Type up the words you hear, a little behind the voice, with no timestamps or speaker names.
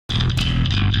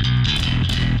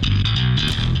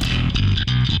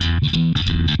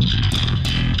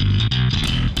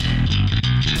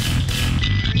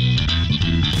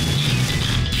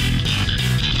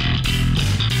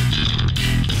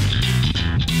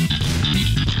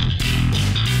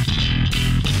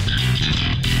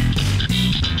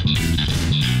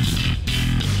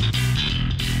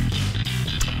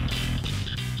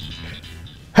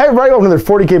everybody, welcome to the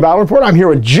 40K Battle Report. I'm here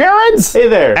with Jared. Hey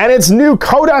there. And it's new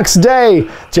Codex Day.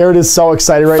 Jared is so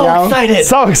excited right now.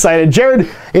 So excited. Jared,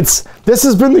 this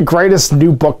has been the greatest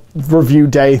new book review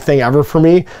day thing ever for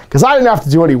me, because I didn't have to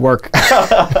do any work.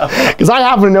 Because I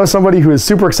happen to know somebody who is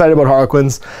super excited about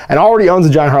Harlequins and already owns a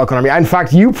giant Harlequin army. In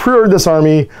fact, you pre-ordered this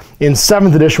army in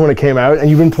 7th edition when it came out, and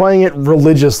you've been playing it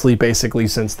religiously basically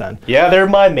since then. Yeah, they're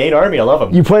my main army. I love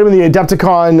them. You played them in the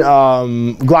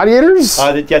Adepticon Gladiators?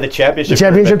 Yeah, the championship. The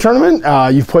championship tournament.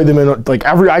 You've played them in like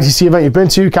every ITC event you've been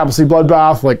to, Capital C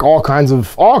Bloodbath, like all kinds of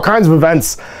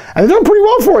events, and they've done pretty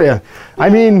well for you. I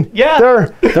mean, yeah,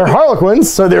 they're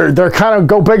Harlequins, so they're kind of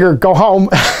go big or go home.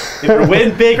 Either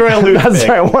win big or lose big. That's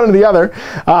right, one or the other.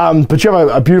 But you have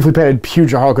a beautifully painted,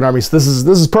 huge Harlequin army, so this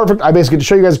is perfect. I basically get to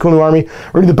show you guys a cool new army.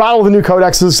 We're gonna do the battle of the new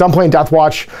codexes. So I'm playing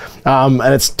Deathwatch,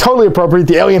 and it's totally appropriate.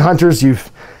 The alien hunters,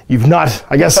 you've not,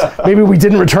 I guess, maybe we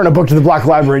didn't return a book to the Black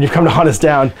Library and you've come to hunt us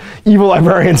down. Evil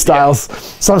librarian styles.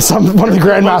 One of the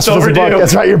grandmasters of the book.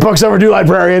 That's right, your book's overdue,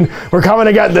 librarian. We're coming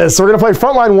to get this. So we're gonna play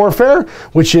Frontline Warfare,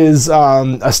 which is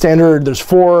a standard. There's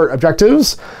 4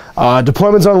 objectives.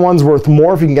 Deployment zone 1's worth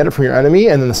more if you can get it from your enemy,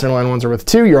 and then the center line ones are worth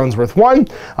 2, your own's worth 1.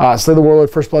 Slay the Warlord,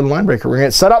 First Blood, and Linebreaker. We're gonna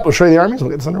get set up, we'll show you the armies, and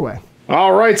we'll get this underway.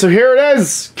 All right, so here it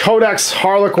is, Codex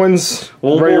Harlequins,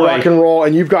 ready to rock and roll,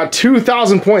 and you've got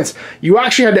 2,000 points. You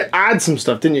actually had to add some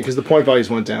stuff, didn't you? Because the point values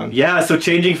went down. Yeah, so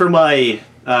changing from my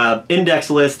index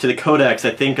list to the Codex,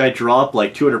 I think I dropped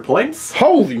like 200 points.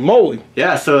 Holy moly.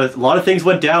 Yeah, so a lot of things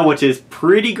went down, which is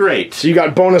pretty great. So you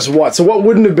got bonus what? So what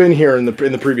wouldn't have been here in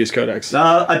the previous Codex?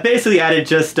 I basically added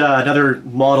just another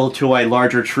model to my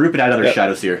larger troop and added another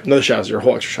Shadow Seer. Another Shadow Seer, a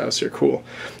whole extra Shadow Seer, cool.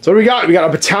 So what do we got? We got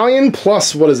a battalion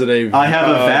plus, what is it? I have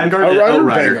a Vanguard and an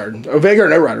Outrider. Vanguard. Oh,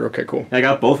 Vanguard and Outrider, okay, cool. I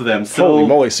got both of them. So holy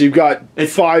moly, so you've got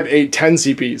 5, 8, 10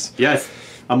 CPs. Yes.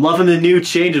 I'm loving the new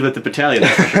changes with the battalion.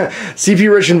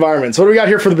 CP-rich environment. So what do we got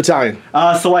here for the battalion?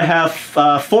 So I have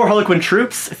 4 Harlequin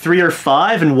troops, 3 are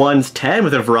 5 and 1's 10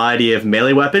 with a variety of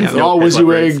melee weapons. Yeah, they're all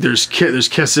WYSIWYG, there's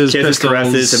kisses, pistols,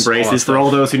 caresses, embraces, for all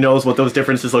those who knows what those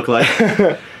differences look like.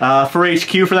 For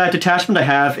HQ for that detachment, I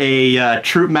have a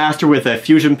Troop Master with a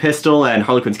Fusion Pistol and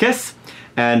Harlequin's Kiss,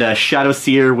 and a Shadow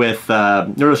Seer with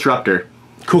Neurodisruptor.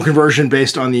 Cool conversion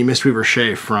based on the Mistweaver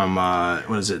Shea from,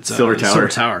 what is it? Silver Tower. Silver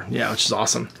Tower, yeah, which is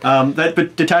awesome.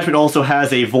 That detachment also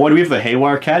has a Void Weaver, a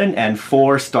Haywire Cannon, and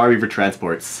 4 Starweaver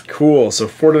transports. Cool, so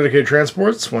 4 dedicated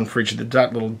transports, 1 for each of the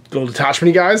little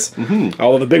detachment-y guys.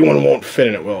 Although the big one won't fit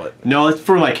in it, will it? No, it's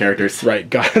for my characters. Right,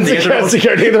 got it. They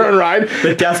get their own ride.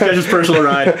 The Death Judge's personal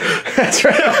ride. That's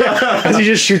right. As he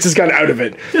just shoots his gun out of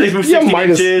it. Yeah, might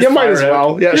as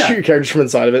well. Yeah, shoot your characters from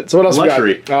inside of it. So what else we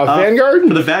got? Vanguard?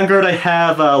 For the Vanguard, I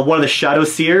have one of the Shadow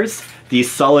Seers, the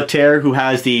Solitaire, who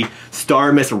has the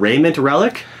Star Miss Raiment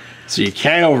relic. So you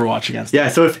can't Overwatch against them. Yeah,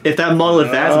 so if that model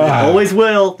advances, it always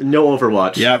will, no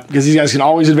Overwatch. Yep, because these guys can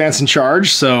always advance and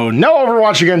charge, so no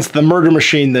Overwatch against the murder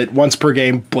machine that once per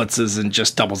game blitzes and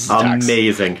just doubles his attacks.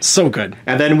 Amazing. So good.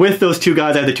 And then with those 2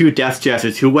 guys, I have the 2 Death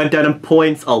Jesters who went down in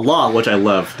points a lot, which I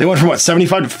love. They went from, what,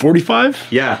 75 to 45?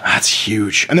 Yeah. That's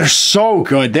huge. And they're so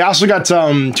good. They also got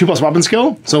 2+ weapon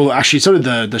skill. So actually, so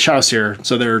did the Shadow Seer.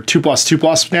 So they're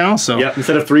 2+2+ now. So yep,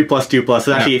 instead of 3+2+.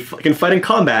 So actually, you can fight in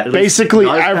combat. Basically,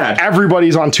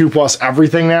 everybody's on 2+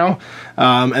 everything now.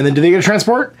 And then do they get a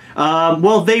transport?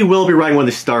 Well, they will be riding one of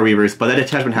the Star Weavers, but that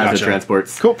attachment has the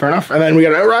transports. Cool, fair enough. And then we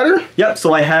got an Outrider? Yep,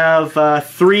 so I have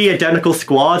 3 identical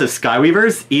squads of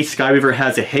Skyweavers. Each Skyweaver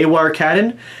has a Haywire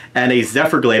Cannon and a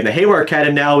Zephyr Glaive. And the Haywire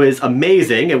Cannon now is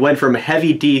amazing. It went from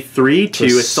heavy D3 to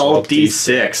assault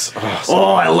D6.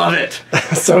 Oh, I love it.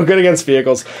 So good against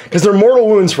vehicles. Because they're mortal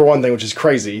wounds for one thing, which is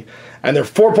crazy. And they're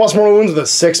 4+ mortal wounds with a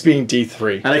 6 being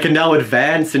D3. And I can now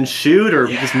advance and shoot or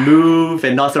just move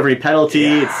and not suffer any penalty.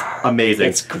 Yeah. It's amazing.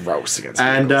 It's gross against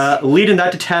And leading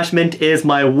that detachment is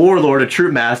my Warlord, a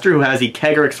Troop Master, who has the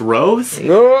Kegarix Rose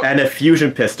and a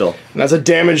Fusion Pistol. And that's a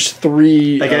damage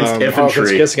 3 against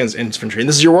infantry. Against infantry. And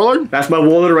this is your Warlord? That's my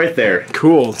Warlord right there.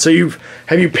 Cool. So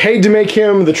have you paid to make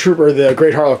him the Trooper, the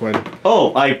Great Harlequin?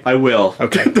 Oh, I will.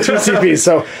 Okay, 2 CPs.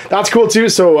 So that's cool too.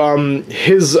 So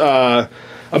his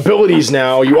abilities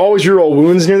now, you always reroll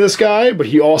wounds near this guy, but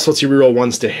he also lets you reroll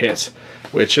ones to hit,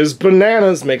 which is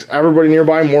bananas, makes everybody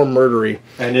nearby more murdery.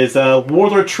 And his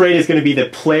Warlord trait is going to be the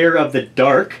Player of the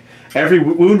Dark. Every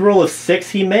wound roll of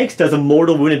 6 he makes does a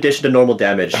mortal wound addition to normal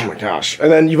damage. Oh my gosh.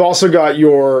 And then you've also got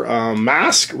your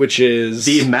mask, which is...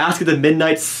 the Mask of the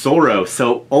Midnight Sorrow.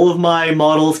 So all of my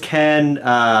models can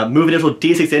move an additional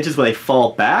d6 inches when they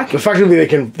fall back. Effectively, they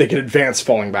can advance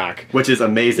falling back. Which is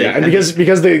amazing. Yeah, and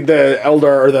because the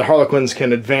Eldar or the Harlequins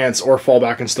can advance or fall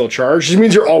back and still charge, it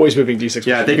means you're always moving d6.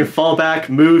 Yeah, they can fall back,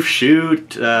 move,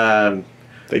 shoot...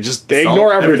 They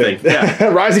ignore everything. Yeah.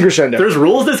 Rising crescendo. There's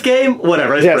rules this game?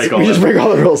 Whatever, I just break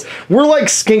all the rules. We're like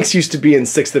skinks used to be in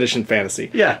 6th edition fantasy.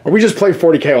 Yeah. Or we just play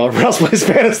 40k while everyone else plays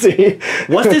fantasy.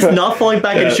 What's this not falling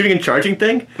back and shooting and charging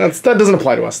thing? That doesn't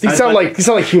apply to us. These sound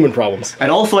like human problems.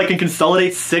 And also I can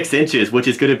consolidate 6 inches, which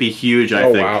is going to be huge, I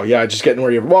think. Oh wow, yeah, just getting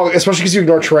where you... Well, especially because you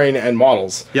ignore terrain and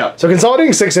models. Yeah. So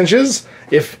consolidating 6 inches,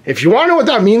 if you want to know what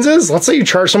that means is, let's say you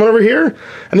charge someone over here,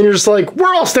 and then you're just like,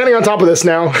 we're all standing on top of this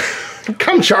now.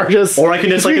 Come charge us. Or I can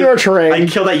just ignore terrain. I can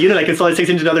kill that unit, I can consolidate 6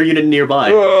 into another unit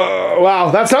nearby.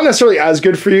 Wow, that's not necessarily as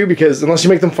good for you, because unless you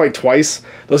make them fight twice,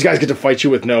 those guys get to fight you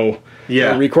with no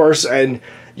recourse, and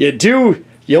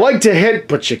you like to hit,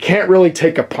 but you can't really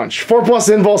take a punch. 4+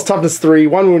 invulse, toughness 3,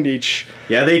 1 wound each.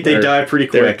 Yeah, they die pretty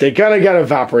quick. They kind of got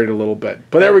evaporated a little bit.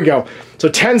 But there we go. So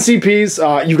 10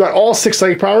 CPs. You've got all 6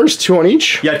 psychic powers, 2 on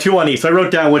each. Yeah, 2 on each. So I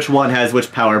wrote down which one has which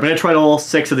power. But I tried all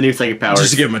 6 of the new psychic powers.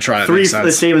 Just to give them a try. 3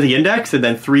 the same as the index, and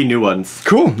then 3 new ones.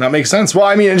 Cool. That makes sense. Well,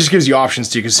 I mean, it just gives you options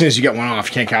too, because as soon as you get one off,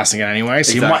 you can't cast again anyway.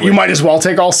 So you might as well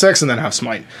take all 6 and then have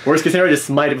smite. Worst case scenario, just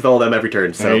smite it with all of them every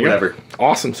turn. So whatever.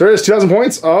 Awesome. So there's 2,000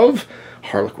 points of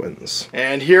Harlequins.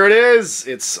 And here it is.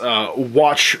 It's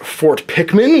Watch Fort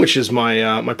Pikmin, which is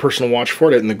my my personal watch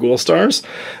fort out in the Ghoul Stars,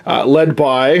 led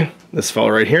by this fellow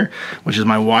right here, which is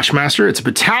my Watchmaster. It's a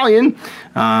battalion,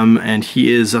 and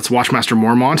that's Watchmaster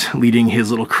Mormont leading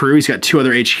his little crew. He's got 2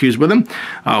 other HQs with him,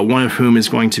 one of whom is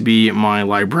going to be my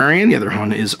Librarian. The other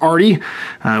one is Artie,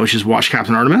 which is Watch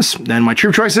Captain Artemis. Then my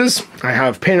troop choices, I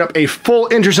have painted up a full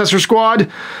Intercessor squad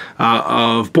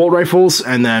of bolt rifles,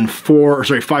 and then 5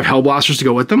 Hellblasters to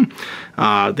go with them.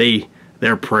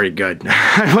 They're pretty good.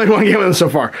 I've played one game with them so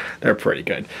far. They're pretty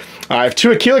good. I have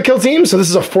 2 Aquila kill teams, so this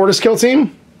is a Fortis kill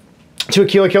team. 2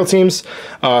 Aquila kill teams,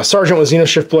 Sergeant with Xeno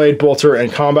Shiftblade, Bolter,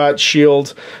 and Combat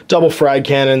Shield, double Frag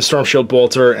Cannon, Storm Shield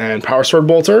Bolter, and Power Sword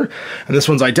Bolter. And this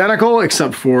one's identical,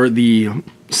 except for the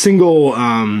single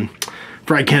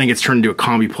Frag Cannon gets turned into a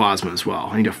Combi Plasma as well.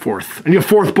 I need a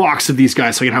fourth box of these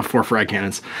guys so I can have 4 Frag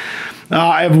Cannons.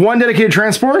 I have 1 dedicated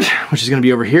transport, which is going to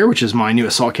be over here, which is my new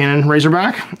Assault Cannon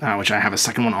Razorback, which I have a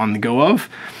second one on the go of.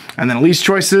 And then Elite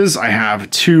choices, I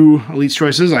have 2 Elite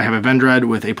choices. I have a Vendread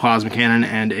with a Plasma Cannon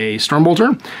and a Stormbolter.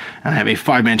 And I have a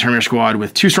 5-man Terminator squad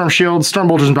with 2 Storm Shields,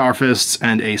 Stormbolters and Power Fists,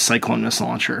 and a Cyclone Missile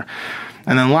Launcher.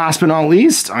 And then last but not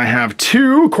least, I have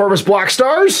 2 Corvus Black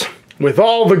Stars with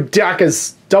all the deck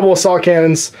as double Assault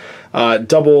Cannons,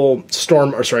 double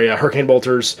Hurricane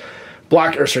Bolters,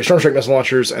 Storm Strike Missile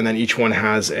Launchers, and then each one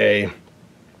has a...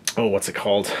 what's it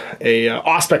called? A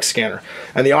Auspex scanner.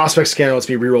 And the Auspex scanner lets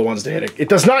me reroll ones to hit it. It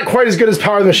does not quite as good as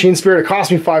Power of the Machine Spirit. It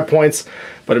costs me 5 points,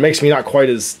 but it makes me not quite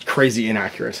as crazy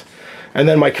inaccurate. And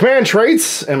then my command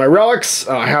traits and my relics,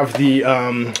 I have the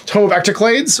Tome of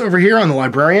Ectoclades over here on the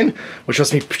Librarian, which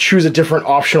lets me choose a different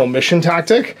optional mission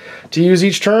tactic to use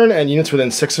each turn, and units within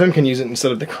 6 of them can use it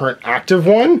instead of the current active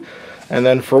one. And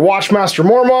then for Watchmaster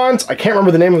Mormont, I can't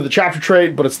remember the name of the chapter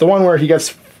trait, but it's the one where he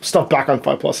gets stuff back on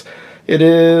 5+. It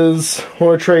is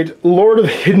trait Lord of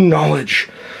Hidden Knowledge.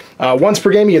 Once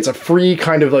per game, he gets a free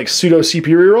kind of like pseudo CP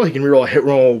reroll. He can reroll a hit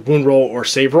roll, wound roll, or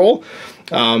save roll.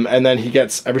 And then he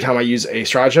gets, every time I use a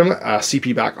stratagem,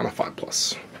 CP back on a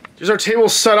 5+. Here's our table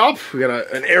set up. We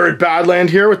got an arid badland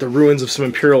here with the ruins of some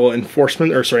Imperial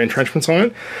entrenchments on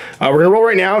it. We're gonna roll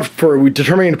right now for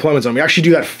determining deployment zone. We actually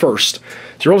do that first.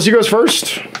 So roll goes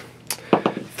first.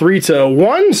 3 to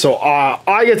 1, so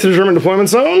I get to determine deployment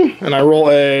zone, and I roll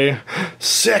a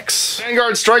 6.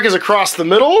 Vanguard strike is across the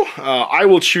middle. I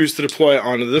will choose to deploy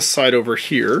onto this side over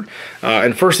here.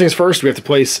 And first things first, we have to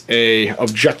place a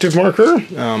objective marker.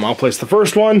 I'll place the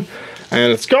first one,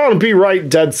 and it's going to be right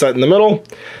dead set in the middle.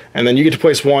 And then you get to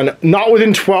place one not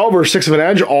within 12 or 6 of an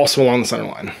edge, also along the center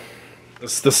line.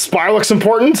 The spire looks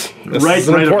important. This is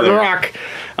an important rock.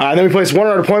 And then we place one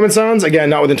in our deployment zones. Again,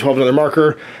 not within 12 of another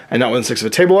marker, and not within 6 of a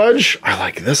table edge. I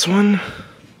like this one.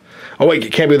 Oh wait,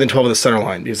 it can't be within 12 of the center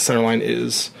line, because the center line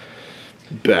is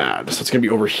bad. So it's going to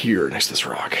be over here next to this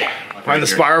rock. Find the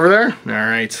spire over there?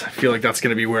 Alright, I feel like that's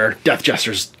going to be where Death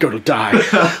Jesters go to die.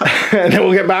 And then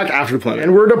we'll get back after deployment.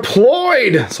 And we're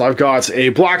deployed! So I've got a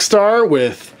Black Star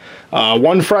with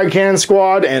 1 Frag Cannon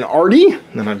squad and Artie.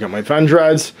 And then I've got my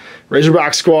Vendreads,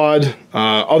 Razorback squad,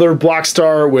 other Black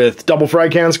Star with double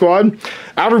Frag Cannon squad.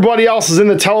 Everybody else is in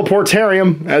the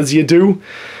Teleportarium, as you do.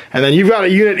 And then you've got a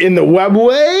unit in the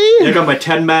Webway. I got my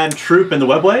 10-man troop in the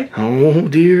Webway. Oh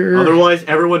dear. Otherwise,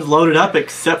 everyone's loaded up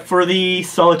except for the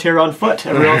Solitaire on foot.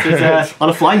 Everyone else is on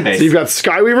a flying base. So you've got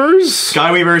Skyweavers.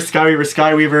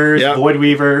 Skyweavers, yep.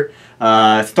 Voidweaver.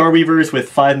 Starweavers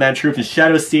with 5-man troops and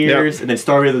Shadow Seers, yep. And then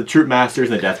Starweaver, the Troop Masters,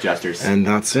 and the Death Jesters. And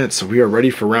that's it. So we are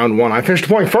ready for round 1. I finished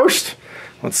deploying first.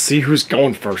 Let's see who's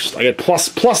going first. I get plus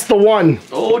the 1.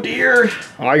 Oh dear.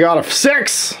 I got a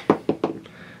 6. I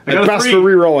got At a best 3. for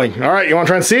re-rolling. All right, you want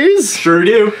to try and seize? Sure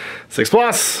do. 6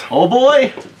 plus. Oh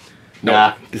boy.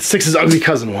 Nah. The 6 is ugly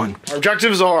cousin 1. Our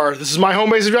objectives are, this is my home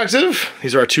base objective.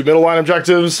 These are our 2 middle line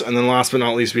objectives. And then last but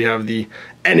not least, we have the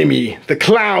enemy, the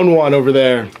clown one over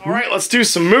there. All right, let's do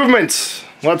some movement.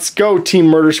 Let's go, Team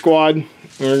Murder Squad.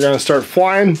 We're gonna start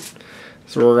flying.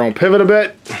 So we're gonna pivot a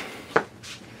bit.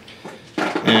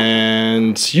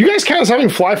 And you guys count as having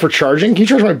fly for charging? Can you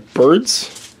charge my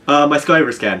birds? My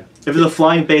Skywivers can. If it's a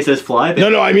flying base, it's fly.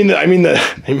 No, I mean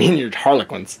your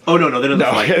Harlequins. Oh no, they don't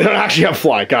fly. They don't actually have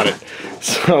fly. Got it.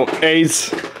 So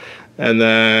 8, and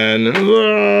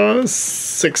then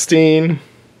 16.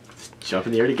 Jump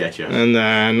in the air to get you. And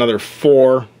then another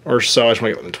 4 or so. I just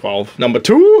want to get within 12. Number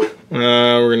 2.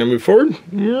 We're gonna move forward.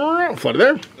 Fly to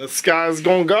there. This guy's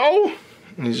gonna go.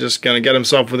 He's just gonna get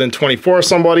himself within 24 of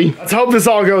somebody. Let's hope this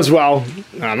all goes well.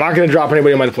 I'm not gonna drop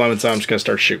anybody in my deployment, so I'm just gonna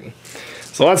start shooting.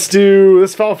 So let's do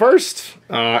this fella first.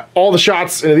 All the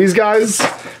shots into these guys.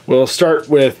 We'll start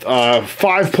with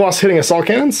 5+ hitting assault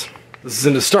cannons. This is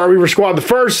into Starweaver Squad the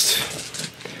first.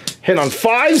 Hitting on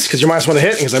 5s, because you're -1 to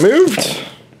hit because I moved.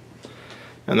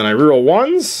 And then I reroll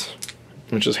 1s,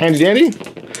 which is handy dandy.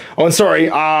 Oh, and sorry,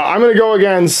 I'm gonna go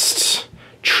against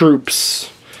troops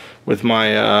with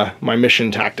my my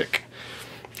mission tactic.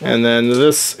 And then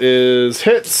this is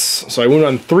hits. So I wound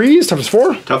on 3s, toughness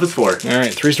 4. Toughest 4. All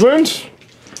right, 3s to wound.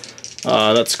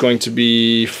 That's going to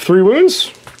be 3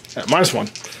 wounds at -1.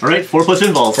 All right, 4+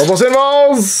 involves. 4+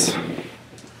 involves.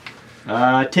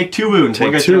 Take 2 wounds.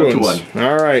 Take 2 wounds.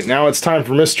 All right, now it's time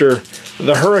for Mr.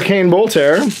 the Hurricane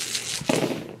Bolter.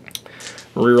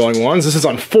 Rerolling 1s. This is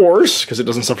on 4s because it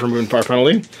doesn't suffer wound fire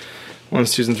penalty.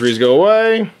 1s, 2s, and 3s go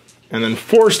away, and then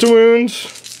 4s to wound.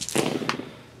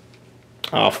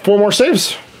 4 more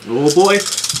saves. Oh boy.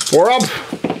 4 up.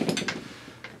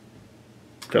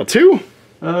 Fail 2.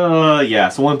 Yeah,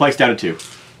 so 1 bites down to 2.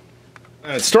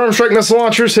 And Storm Strike missile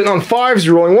launchers hitting on 5s,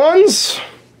 you're rolling 1s.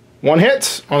 1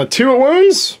 hit on a 2 it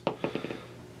wounds.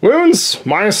 Wounds,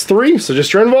 -3, so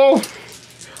just your invul.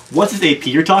 What's his AP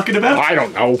you're talking about? I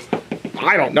don't know.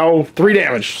 3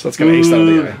 damage. So that's gonna ace that out of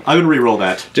the guy. I'm gonna re-roll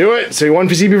that. Do it. So you 1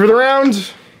 PCP for the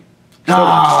round.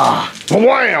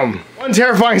 Wham! 1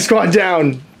 terrifying squad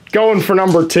down. Going for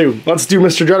number 2. Let's do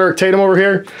Mr. Jederick Tatum over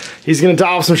here. He's gonna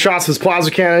dial off some shots with his plasma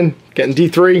cannon. Getting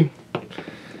D3.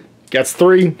 Gets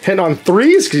 3. Hitting on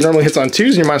 3s, because he normally hits on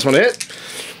 2s, and you're -1 to hit.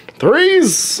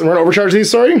 3s! I'm gonna overcharge these,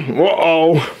 sorry.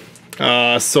 Whoa.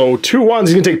 So 2 1s,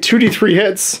 he's gonna take 2d3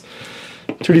 hits.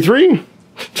 2d3.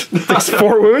 Takes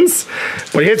 4 wounds.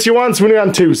 When he hits you once, wounding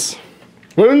on 2s.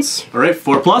 Wounds. All right,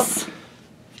 4+.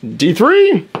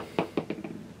 D3.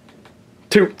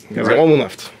 2. He's got 1 wound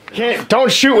left.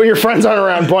 Don't shoot when your friends aren't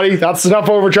around, buddy. That's enough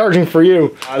overcharging for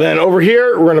you. Then over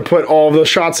here, we're gonna put all of those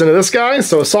shots into this guy.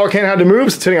 So assault cannon had to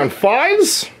move, so it's hitting on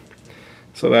 5s.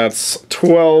 So that's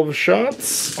 12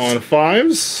 shots on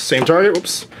 5s. Same target,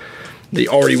 whoops. The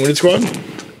already wounded squad.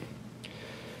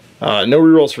 No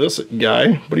rerolls for this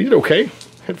guy, but he did okay.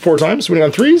 Hit 4 times, winning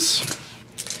on 3s.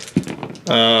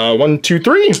 1, 2,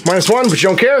 3, -1, but you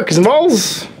don't care, because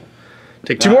involves.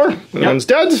 Take 2 more, the one's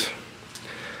dead.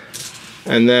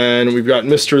 And then we've got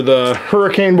Mr. the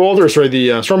Hurricane Bolter, sorry,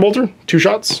 the Storm Bolter, 2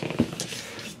 shots.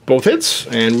 Both hits,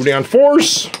 and wounding on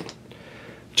 4s.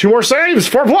 2 more saves,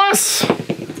 4+.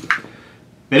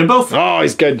 Made them both. Oh,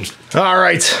 he's good. All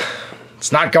right.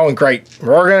 It's not going great.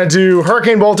 We're gonna do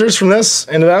Hurricane Bolters from this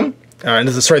into them.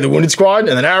 Into the wounded squad,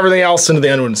 and then everything else into the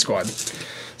unwounded squad.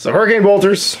 So Hurricane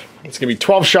Bolters, it's gonna be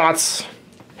 12 shots.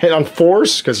 Hit on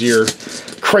 4s, because your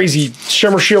crazy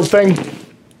Shimmer Shield thing.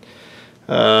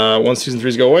 1s, 2s, and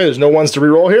 3s go away. There's no 1s to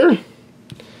reroll here.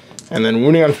 And then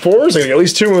wounding on 4s, I get at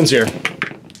least 2 wounds here.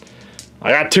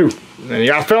 I got 2. And you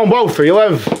gotta fill them both or you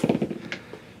live.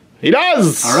 He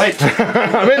does! All right.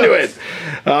 I'm into it.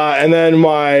 And then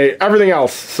my everything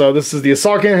else. So this is the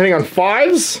assault cannon hitting on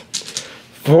 5s.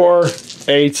 4,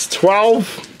 8,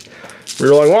 12.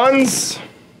 Rerolling 1s.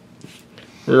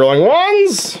 Rerolling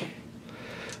 1s.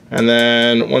 And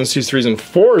then 1s, 2s, 3s, and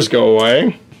 4s go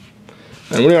away.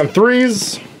 And winning on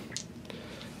 3s.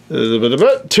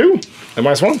 2. And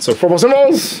 -1. So 4+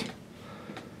 involves.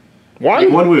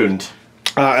 1. 1 wound.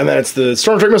 And then it's the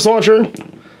Storm Strike missile launcher.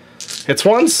 Hits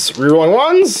once, rerolling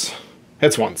 1s,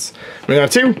 hits once. Winning on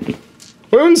 2.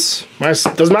 Wounds,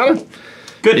 doesn't matter.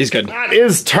 Good. He's good. That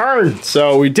is turn.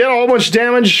 So we did a whole bunch of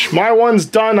damage. My 1's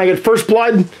done. I get first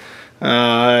blood.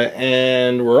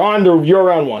 And we're on to your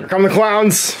round 1. Here come the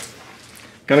clowns.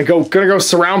 Gonna go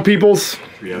surround peoples.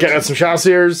 Yep. Getting at some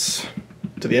chasseurs.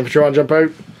 To the infantry want to jump out.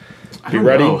 Be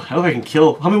ready. I hope I can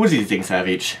kill. How many wounds do these things have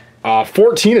each?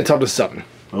 14 at toughness 7.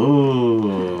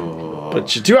 Ooh.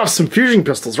 But you do have some fusion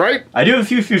pistols, right? I do have a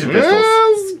few fusion pistols. Yeah,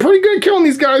 it's pretty good killing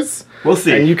these guys. We'll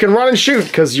see. And you can run and shoot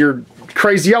because you're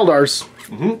crazy Eldars.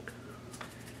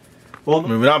 Well,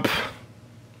 moving up,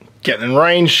 getting in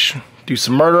range, do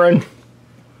some murdering.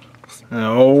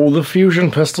 Oh, the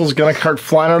fusion pistol's gonna start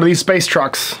flying out of these space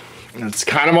trucks. It's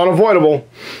kind of unavoidable.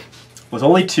 was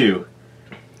only 2.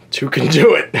 2 can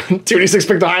do it. 2d6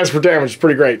 pick the highest for damage.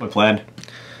 Pretty great. My plan.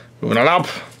 Moving on up.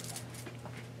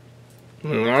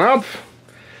 Moving on up.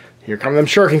 Here come them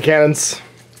shuriken cannons.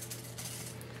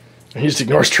 He just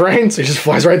ignores terrain, so he just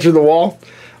flies right through the wall.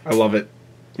 I love it.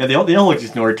 Yeah, they all like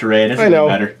ignore terrain. It doesn't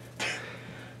matter.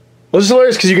 Well, it's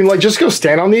hilarious because you can like just go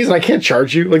stand on these, and I can't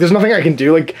charge you. Like, there's nothing I can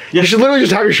do. Like, you should literally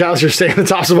just have your shadows just stay on the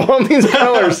tops of all of these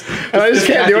pillars, and I just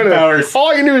can't do anything. Powers. All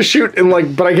I can do is shoot, and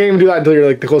like, but I can't even do that until you're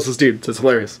like the closest dude. So it's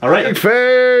hilarious. All right, big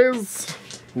phase.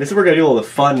 And this is where we're gonna do all the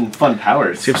fun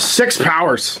powers. So you have 6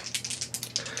 powers.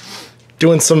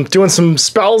 Doing some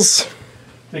spells.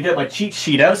 I get my cheat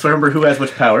sheet out so I remember who has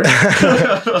which power.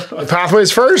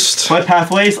 Pathways first. My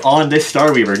pathways on this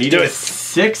Starweaver. Need Do a it.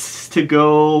 6 to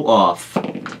go off.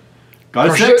 Got a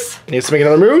Crush 6. it. Needs to make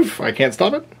another move. I can't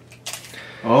stop it.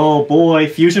 Oh boy,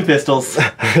 fusion pistols.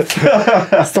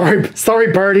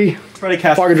 Sorry, birdie. Trying to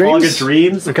cast Fog of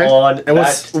Dreams? Okay. On and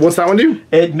what's that one do?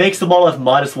 It makes the model have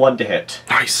 -1 to hit.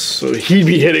 Nice. So he'd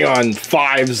be hitting on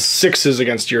 5s, 6s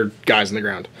against your guys on the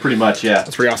ground. Pretty much, yeah.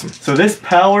 That's pretty awesome. So this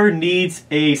power needs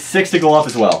a 6 to go off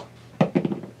as well.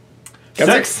 Got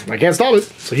 6. I can't stop it.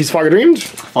 So he's Fog of Dreams.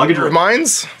 Fog of Dreams.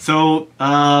 Mines. So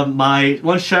my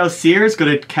one Shadow Seer is going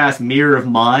to cast Mirror of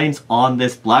Minds on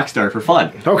this Black Star for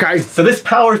fun. Okay. So this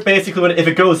power is basically when if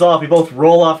it goes off, we both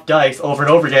roll off dice over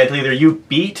and over again until either you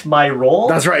beat my roll.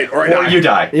 That's right. Or you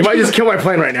die. You might just kill my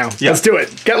plane right now. Yeah. Let's do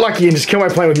it. Get lucky and just kill my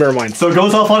plane with Mirror of Minds. So it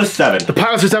goes off on a 7. The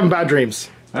pilots just having bad dreams.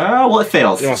 Well, it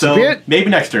fails. You want so CP it? maybe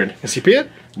next turn. CP it?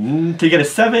 To get a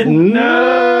 7?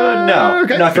 No.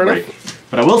 Okay, Not fair great.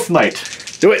 But I will smite.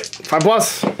 Do it.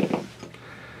 5+.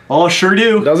 Oh, sure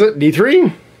do. Does it?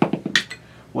 D3.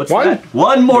 What's that?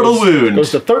 1 mortal wound.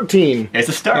 Goes to 13. It's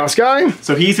a start. Last guy.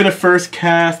 So he's going to first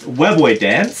cast Webway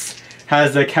Dance.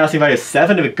 Has a casting value of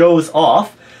 7. If it goes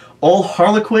off, all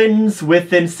Harlequins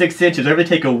within 6 inches, whenever they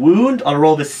take a wound, on a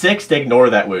roll of a 6, they ignore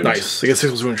that wound. Nice. They get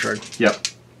 6 wound shard. Yep.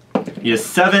 He has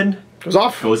 7. Goes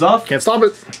off. Goes off. Can't stop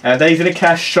it. And then he's going to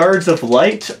cast Shards of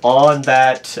Light on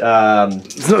that. It's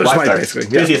another Black smite, Star. basically.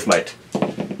 Gives you a smite.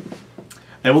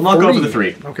 And we'll not go over the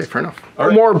 3. Okay, fair enough.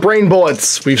 Right. More brain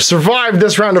bullets. We've survived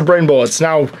this round of brain bullets.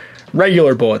 Now,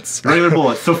 regular bullets. Regular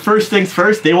bullets. So first things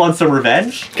first, they want some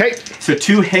revenge. Okay. So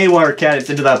 2 Haywire cannons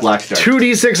into that Black Star.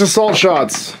 2d6 assault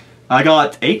shots. I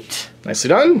got 8. Nicely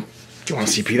done. Do you want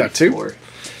to CP that too? 4,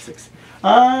 6.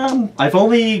 I've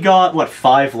only got, what,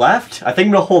 5 left? I think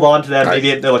I'm going to hold on to them. Right.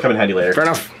 Maybe they'll come in handy later. Fair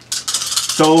enough.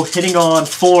 So hitting on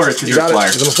 4 is because You you're a got flyer.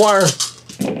 it. He's on a flyer.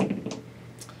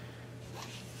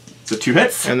 So 2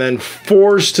 hits. And then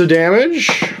 4s to damage.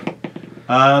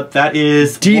 That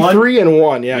is D3 1. and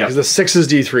 1, yeah, because the 6 is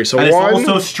D3. So And 1. it's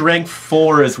also strength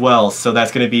 4 as well. So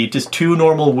that's going to be just 2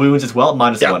 normal wounds as well,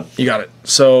 -1. You got it.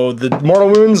 So the mortal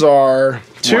wounds are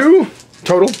 2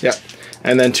 total. Yeah.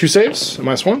 And then 2 saves,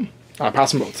 -1.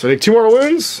 Pass them both. So take 2 mortal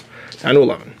wounds, down to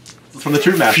 11. From the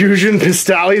True Master. Fusion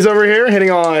Pistales over here, hitting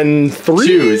on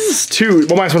 3s. 2.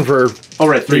 Well, -1 for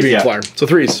right, 3 3s, being yeah. flyer. So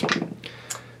 3s.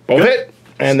 Both hit.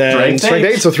 And then strength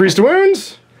 8, so 3s to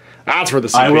wounds. That's where the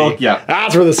CP. I will, yeah.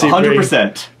 That's where the CP.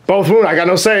 100%. Both wound. I got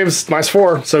no saves.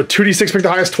 -4. So 2d6 pick the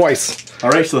highest twice.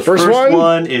 All right, so the First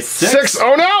one is 6. 6.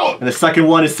 Oh no! And the second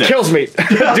one is 6. Kills me.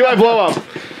 Do I blow up?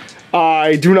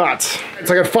 I do not.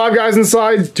 So I got 5 guys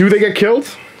inside. Do they get killed?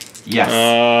 Yes.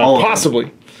 All of them.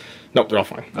 Possibly. Nope, they're all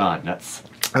fine. Ah, nuts.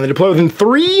 And they deploy within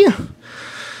 3.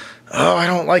 Oh, I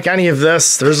don't like any of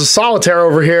this. There's a solitaire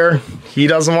over here. He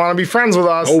doesn't want to be friends with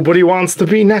us. Nobody wants to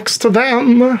be next to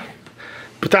them.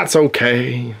 But that's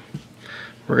okay.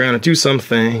 We're going to do some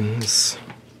things.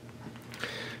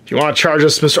 If you want to charge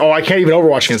us, Mr. Oh, I can't even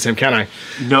Overwatch against him, can I?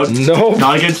 No, Nope.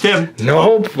 not against him.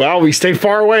 Nope. Well, we stay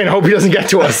far away and hope he doesn't get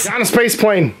to us. On a space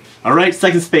plane. All right,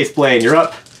 second space plane, you're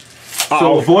up.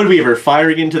 So Voidweaver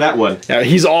firing into that one. Yeah,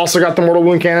 he's also got the mortal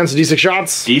wound cannons, so D6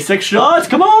 shots. D6 shots,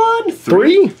 come on!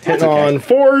 3. That's Hitting okay. on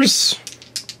 4s.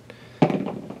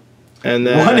 And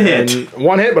then 1 hit.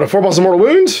 1 hit, but a 4+ mortal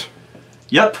wound.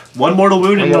 Yep, 1 mortal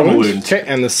wound and normal wound. Okay,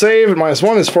 and the save at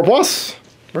 -1 is 4+.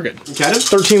 We're good. Got him.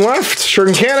 13 left.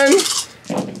 Shuriken cannon.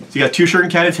 So you got 2 Shuriken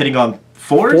cannons hitting on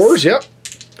 4s. 4s, yep.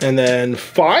 And then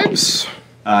 5s.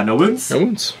 No wounds. No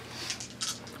wounds.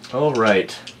 All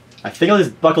right. I think I'll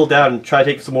just buckle down and try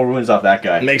to take some more wounds off that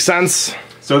guy. Makes sense.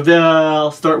 So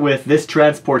I'll start with this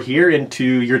transport here into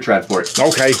your transport.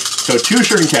 Okay. So 2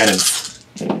 shuriken cannons.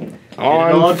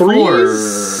 On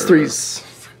threes. Threes.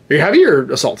 Are you heavy or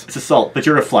assault? It's assault, but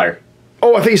you're a flyer.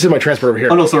 Oh, I think you said my transport over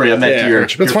here. Oh no, sorry, I meant your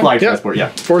fly transport. Yeah.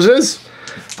 4s it is.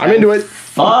 I'm into it.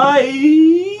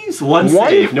 5s. 1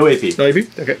 save. No AP. No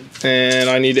AP. Okay. And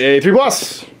I need a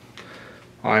 3+.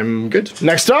 I'm good.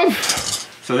 Next up.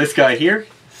 So this guy here,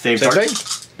 same target.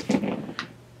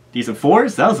 These are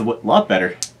 4s. That was a lot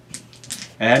better.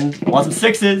 And lots of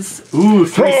 6s. Ooh,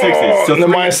 3 6s. So and then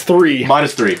 -3.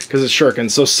 -3. Because it's shuriken.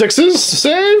 So 6s to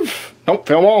save. Nope,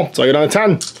 fail them all. So I get on a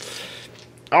 10.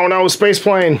 Oh no, space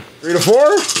plane. 3 to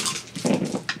 4.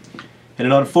 Hit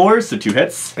it on 4s, so 2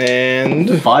 hits. And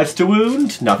 5s to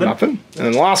wound, nothing. Nothing. And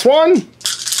then the last one.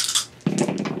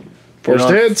 4s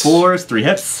to hits. 4s, 3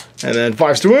 hits. And then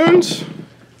 5s to wound.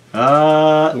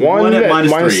 1 at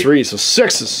 -3. So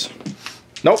 6s.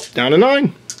 Nope, down to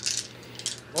 9.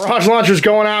 Rocket launchers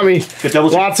going at me.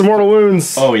 Lots of mortal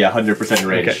wounds. Oh yeah, 100%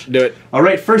 range. Okay, do it.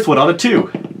 Alright, first one on a 2.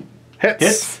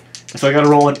 Hits. So I gotta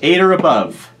roll an 8 or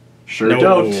above. Sure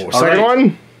don't. Second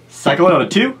one. Second one on a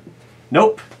 2.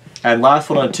 Nope. And last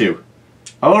one on 2.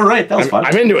 Alright, that was fun.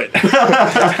 I'm into it.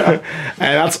 And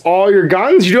that's all your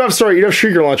guns? You do have, sorry, you have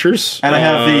shrieker launchers. And I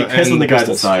have the pistol and the guns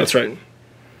inside. That's right.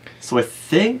 So I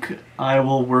think I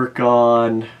will work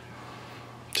on...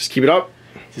 Just keep it up.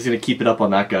 Just gonna keep it up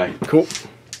on that guy. Cool.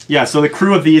 Yeah, so the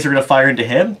crew of these are gonna fire into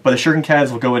him, but the shuriken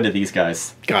cannons will go into these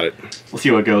guys. Got it. We'll see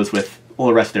how it goes with all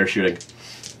the rest of their shooting.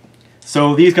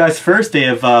 So these guys first, they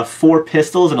have 4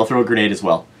 pistols, and I'll throw a grenade as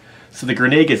well. So the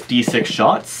grenade gets D6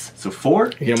 shots, so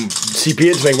 4. You can CP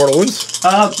it to make mortal wounds?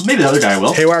 Maybe the other guy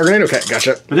will. Haywire grenade? Okay,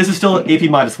 gotcha. But this is still AP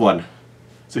 -1.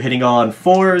 So hitting on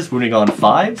 4s, wounding on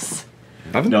 5s.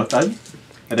 Nothing? Nothing.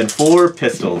 And then 4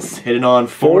 pistols. Hitting on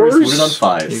 4s, wounding on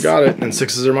 5s. You got it. And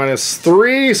 6s are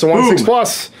 -3, so 1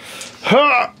 6+.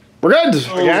 Huh! We're good.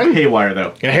 Again. Haywire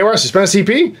though. Yeah, Haywire, so spend a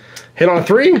CP. Hit on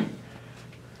 3.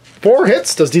 4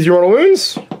 hits. Does D3 mortal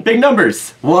wounds? Big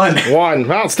numbers. 1. 1.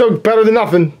 Well, it's still better than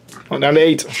nothing. Oh, down to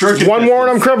 8. Shuriken 1 more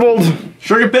and I'm crippled.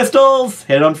 Shuriken pistols.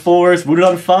 Hit on 4s, wounded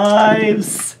on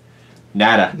 5s.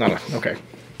 Nada. Nada. Okay.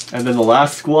 And then the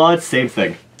last squad, same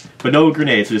thing. But no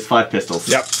grenades, so just 5 pistols.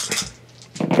 Yep.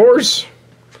 4s.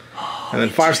 And then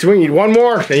 5s to wing. You need 1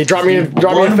 more. Then you drop me a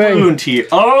thing. Wound here.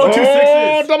 Oh, 2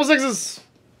 6s. Double 6s.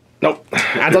 Nope.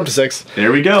 Adds up to 6.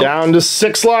 There we go. Down to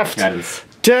 6 left. That is.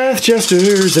 Death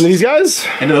Jesters. Into these guys?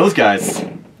 Into those guys.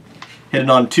 Hitting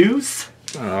on 2s.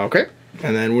 Okay.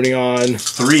 And then winning on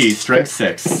 3, strength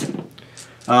 6.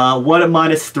 1 at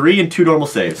 -3 and 2 normal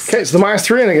saves. Okay, so the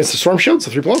 -3 and against the storm shield,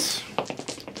 so 3+.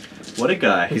 What a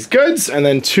guy. He's good. And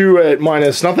then 2 at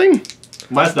 -nothing.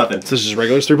 Minus nothing. So this is just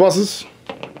regulars, 3+.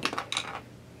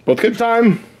 Both good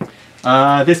time.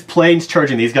 This plane's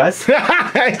charging these guys.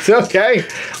 It's okay.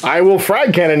 I will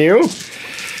frag cannon you.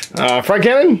 Frag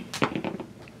cannon.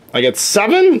 I get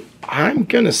 7. I'm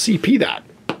gonna CP that.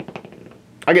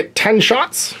 I get 10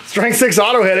 shots. Strength 6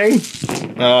 auto hitting.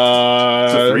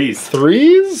 So 3s.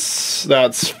 3s.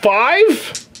 That's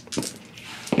 5.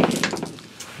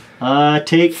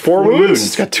 Take 4 wounds.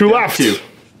 It's got 2 left. 2.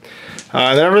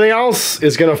 And then everything else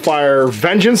is gonna fire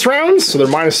vengeance rounds. So they're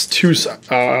 -2.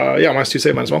 Yeah, -2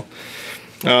 save, might as well.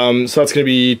 So that's gonna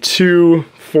be 2,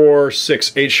 4,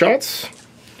 6, 8 shots.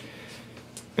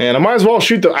 And I might as well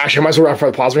shoot the... Actually, I might as well wrap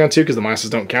the plasma gun too, because the minuses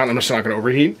don't count. I'm just not going to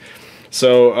overheat.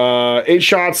 So, 8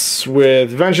 shots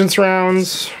with vengeance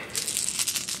rounds.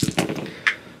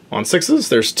 On 6s,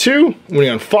 there's 2.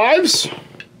 Winning on 5s.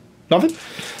 Nothing.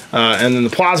 And then the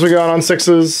plasma gun on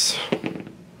 6s.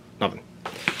 Nothing.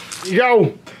 There you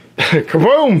go.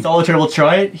 Kaboom! Solitaire will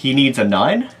try it. He needs a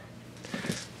 9.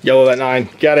 Yellow that 9.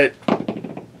 Get it.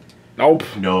 Nope.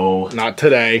 No. Not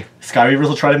today. Sky Reavers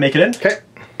will try to make it in. Okay.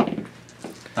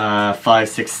 5,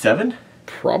 6, 7.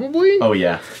 Probably. Oh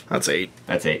yeah. That's 8.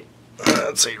 That's 8.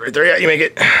 That's 8 right there. Yeah, you make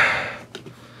it.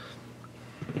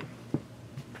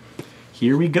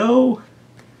 Here we go.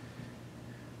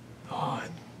 Oh,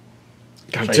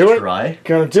 Gonna do it.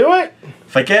 Gonna do it.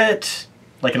 If I get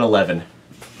like an 11.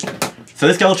 So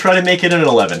this guy will try to make it in an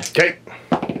 11. Okay.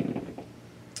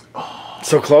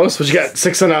 So close. What'd you get?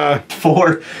 6 and a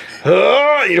 4.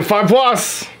 You need a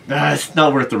 5+. It's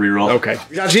not worth the reroll. Okay.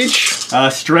 You got each?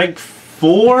 Strength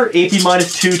 4, AP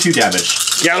 -2, 2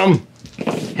 damage. Get him.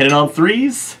 Hitting on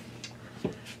 3s.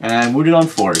 And wounded on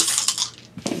 4s.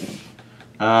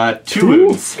 2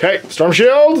 wounds. Okay. Storm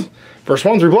shield. First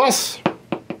one, 3+.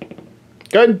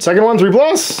 Good. Second one,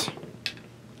 3+.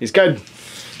 He's good.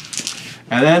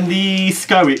 And then the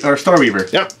Star Weaver.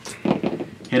 Yep.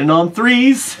 Hitting on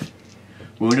 3s.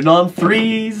 Wounded on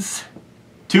 3s.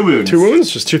 2 wounds. 2 wounds,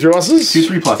 just 2 3 pluses. 2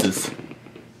 3 pluses.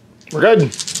 We're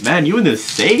good. Man, you and the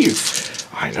saves.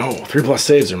 I know, 3+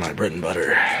 saves are my bread and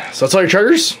butter. So that's all your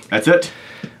triggers? That's it.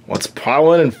 Let's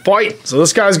pile in and fight. So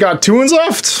this guy's got 2 wounds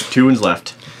left? 2 wounds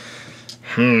left.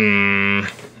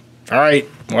 Alright,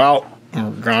 well,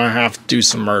 we're gonna have to do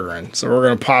some murdering. So we're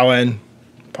gonna pile in,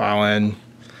 pile in,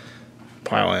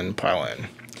 pile in, pile in.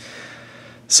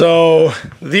 So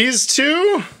these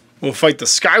 2 will fight the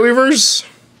Skyweavers.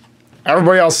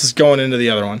 Everybody else is going into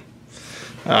the other one.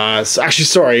 So actually,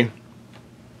 sorry.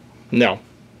 No.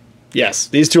 Yes,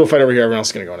 these 2 will fight over here. Everyone else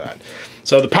is going to go into that.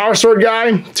 So the Power Sword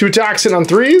guy, 2 attacks in on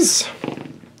 3s.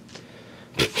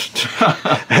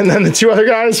 And then the 2 other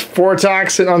guys, 4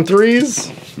 attacks in on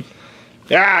 3s.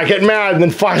 Yeah, getting mad. And then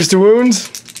 5s to wounds.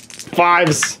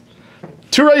 5s.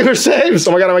 2 regular saves.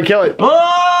 Oh my god, I might kill it.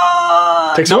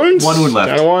 Oh! Takes wounds. 1 wound left.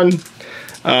 Down to 1.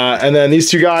 And then these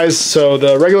 2 guys, so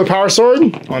the regular Power Sword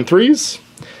on 3s.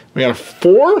 We got a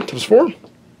 4, times 4.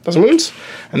 Doesn't wounds.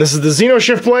 And this is the Xeno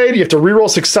Shift Blade. You have to reroll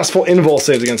successful invul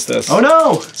saves against this. Oh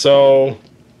no! So,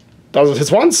 that was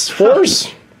hits once.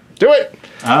 4s. Do it.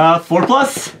 4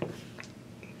 plus.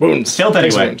 Wounds. Failed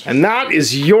anyway. Wounds. And that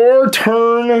is your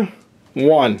turn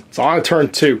 1. It's on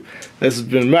turn 2. This has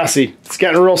been messy. It's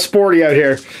getting real sporty out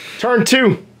here. Turn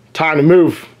 2. Time to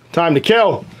move. Time to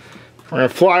kill. We're going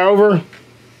to fly over.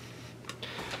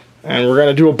 And we're going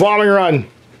to do a bombing run.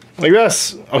 Like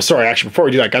this. Oh, sorry. Actually, before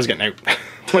we do that, guys getting out.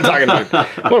 What am I talking about?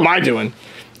 What am I doing?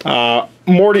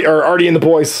 Morty, or Artie and the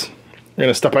boys. We're going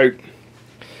to step out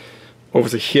over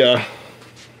to here.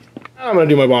 I'm going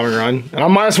to do my bombing run. And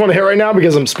I'm -1 to hit right now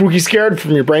because I'm spooky scared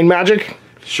from your brain magic.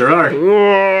 Sure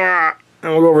are.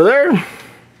 And we'll go over there. And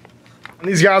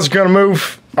these guys are going to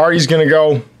move. Artie's going to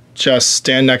go just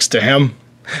stand next to him.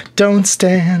 Don't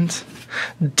stand.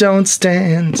 Don't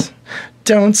stand.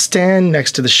 Don't stand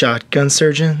next to the shotgun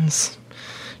surgeons.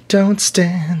 Don't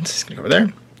stand. He's going to go over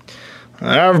there.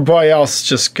 Everybody else is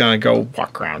just going to go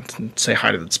walk around and say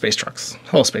hi to the space trucks.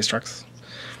 Hello, space trucks.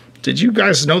 Did you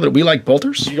guys know that we like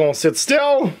bolters? You don't sit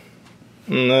still.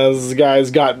 And this guy's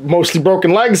got mostly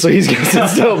broken legs, so he's going to sit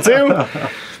still too.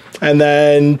 And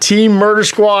then Team Murder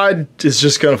Squad is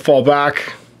just going to fall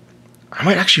back. I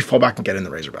might actually fall back and get in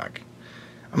the Razorback.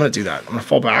 I'm going to do that. I'm going to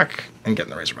fall back and get in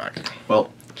the Razorback.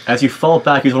 Well, as you fall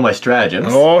back, use one of my stratagems.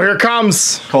 Oh, here it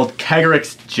comes. Called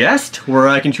Kagarik's Jest, where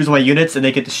I can choose one of my units and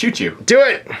they get to shoot you. Do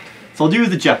it. So I'll do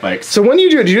the jet bikes. So when do you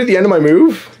do it? Do you do it at the end of my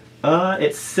move?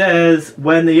 It says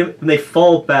when they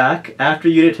fall back after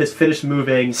a unit has finished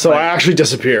moving. So I actually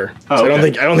disappear. Oh, so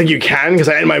okay. I don't think you can because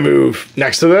I end my move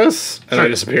next to this and I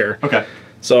disappear. Okay.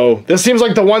 So this seems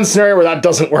like the one scenario where that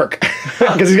doesn't work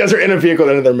because these guys are in a vehicle at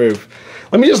the end of their move.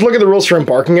 Let me just look at the rules for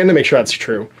embarking in to make sure that's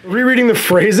true. Rereading the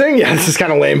phrasing, yeah, this is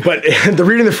kind of lame, but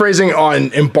reading the phrasing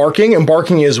on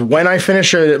embarking is when I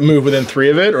finish a move within 3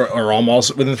 of it, or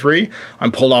almost within 3,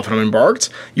 I'm pulled off and I'm embarked.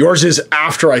 Yours is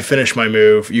after I finish my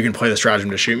move, you can play the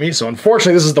stratagem to shoot me. So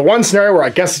unfortunately, this is the one scenario where I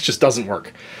guess it just doesn't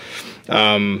work.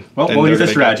 Well, we'll use the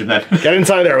stratagem then. Get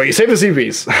inside there. Well, you save the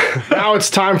CPs. Now it's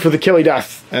time for the killy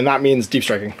death, and that means deep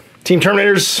striking. Team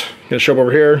Terminators, gonna show up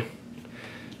over here,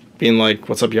 being like,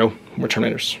 what's up, yo? We're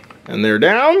Terminators. And they're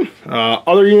down.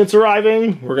 Other units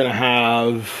arriving. We're gonna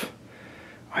have,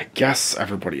 I guess,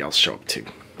 everybody else show up too.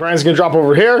 Brian's gonna drop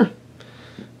over here.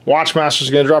 Watchmaster's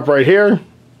gonna drop right here.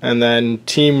 And then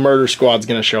Team Murder Squad's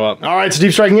gonna show up. All right, so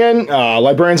deep striking in.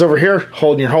 Librarian's over here,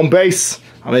 holding your home base.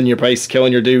 I'm in your base,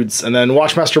 killing your dudes. And then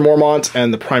Watchmaster Mormont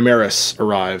and the Primaris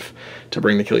arrive to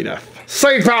bring the killy death.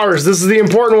 Psychic powers, this is the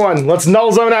important one. Let's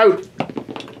null zone out.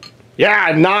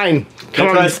 Yeah, 9. Come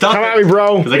on, come at me,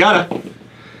 bro. Because I gotta.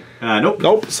 Nope.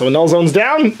 Nope, so null zone's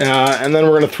down. And then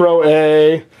we're gonna throw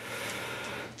a,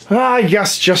 I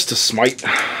guess just a smite.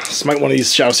 Smite one of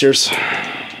these Shadow Seers.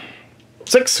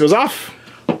 6 goes off.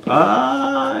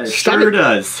 Sure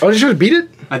does. Oh, did you beat it?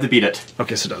 I have to beat it.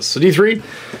 Okay, so it does. So D3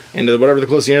 into whatever the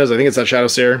closest unit is. I think it's that Shadow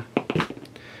Seer.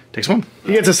 Takes 1.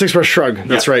 He gets a 6+ shrug.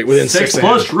 That's right, within 6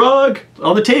 plus shrug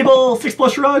on the table.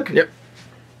 6+ shrug. Yep.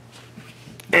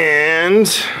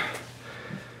 And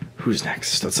who's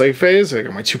next? That's like phase. I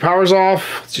got my 2 powers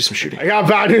off. Let's do some shooting. I got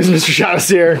bad news, Mr. Shadow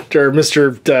Seer, or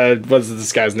Mr. What's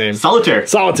this guy's name? Solitaire.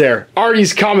 Solitaire.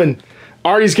 Artie's coming.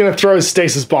 Artie's gonna throw his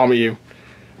stasis bomb at you.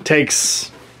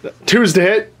 Takes 2s to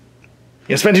hit.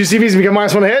 You spend 2 CVs and become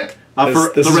 -1 to hit.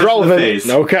 This is relevant.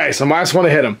 Okay, so -1 to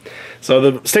hit him. So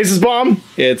the stasis bomb,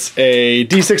 it's a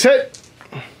D6 hit.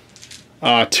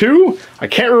 2, I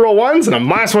can't reroll 1s, and I'm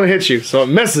 -1 to hit you, so it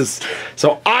misses.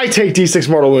 So I take D6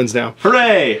 mortal wounds now.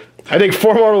 Hooray! I take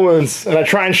 4 mortal wounds, and I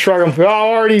try and shrug them.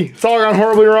 Oh, Artie, it's all gone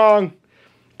horribly wrong.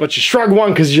 but you shrug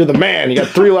one because you're the man. You got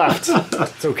 3 left.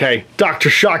 It's okay. Dr.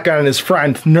 Shotgun and his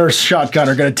friend, Nurse Shotgun,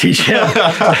 are going to teach him.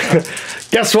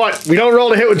 Guess what? We don't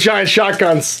roll to hit with giant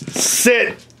shotguns.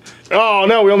 Sit. Oh,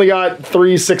 no, we only got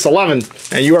 3, 6, 11.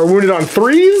 And you are wounded on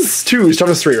 3s? 2s.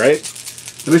 Toughness 3, right?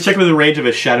 Let me check with the range of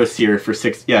a Shadow Seer for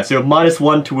 6. Yeah, so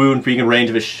 -1 to wound for being in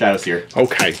range of a Shadow Seer.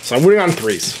 Okay, so I'm wounding on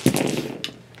 3s.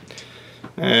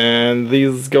 And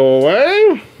these go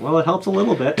away. Well, it helps a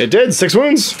little bit. It did. 6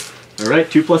 wounds. All right,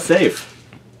 2+ save.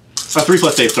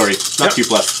 3+ save, sorry. Not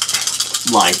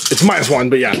 2+. Lying. It's -1,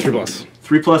 but yeah, 3+.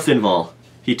 3+ invul.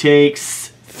 He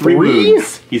takes 3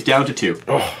 wounds. He's down to 2.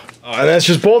 Oh. And that's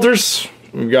just bolters.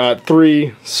 We've got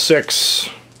 3, 6,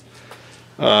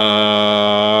 3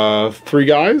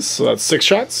 guys, so that's 6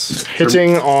 shots.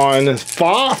 Hitting on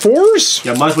 4s?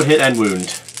 Yeah, -1 hit and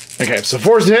wound. Okay, so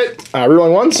 4s to hit,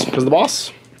 rerolling 1s, because of the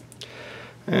boss.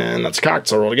 And that's cocked,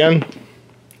 so I'll roll it again.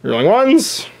 Rerolling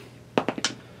 1s.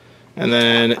 And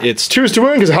then it's 2s to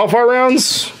wound, because of Hellfire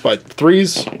rounds, but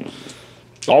 3s,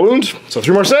 all wound. So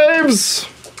 3 more saves.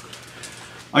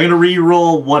 I'm going to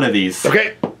re-roll 1 of these.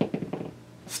 Okay.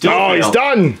 Still fail. He's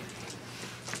done.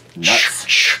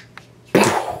 Nuts.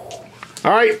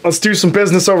 All right, let's do some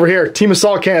business over here. Team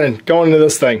Assault Cannon going into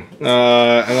this thing.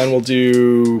 And then we'll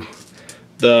do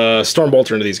the Storm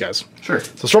Bolter into these guys. Sure.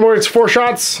 So Storm Bolter gets 4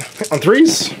 shots on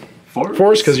 3s.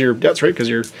 4s, because you're, that's right, because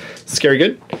you're scary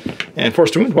good. And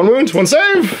 4s to wound. 1 wound, 1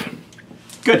 save.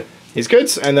 Good. He's good.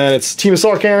 And then it's Team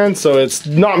Assault Cannon, so it's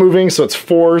not moving, so it's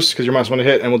 4s, because you're -1 to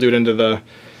hit, and we'll do it into the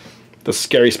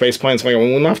scary space plane, so I got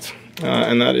 1 wound left.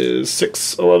 And that is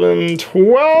 6, 11,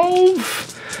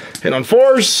 12. Hit on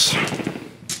 4s.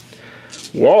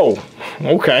 Whoa.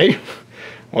 Okay.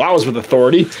 Well, that was with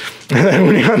authority. And then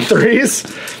winning on 3s.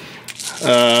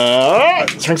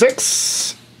 Strength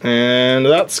 6. And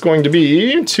that's going to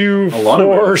be 2,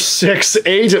 4, 6,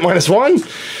 8 at -1.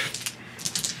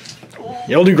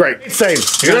 You'll do great. Save.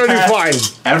 You're gonna do fine.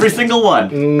 Every single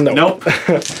one. No. Nope.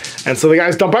 And so the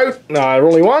guys dump out.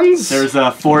 Rolling 1s. There's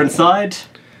 4 inside.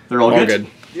 They're all good.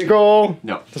 Vehicle.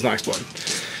 No. Does not explode.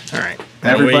 All right.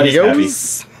 Everybody's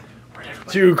happy.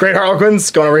 2 Great Harlequins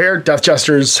going over here. Death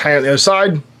Jesters hanging on the other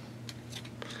side.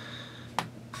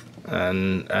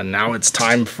 And now it's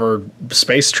time for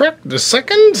Space Trek, the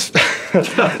second. So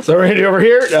we're going to do over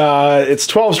here. It's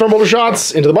 12 Storm Bolter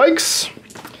shots into the bikes.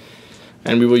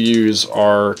 And we will use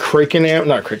our Kraken ammo,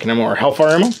 not Kraken ammo, our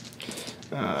Hellfire ammo.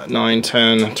 9,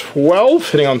 10, 12,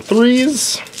 hitting on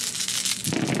 3s.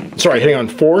 Sorry, hitting on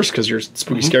 4s, because you're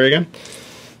spooky scary again.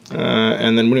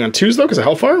 And then winning on 2s, though, because of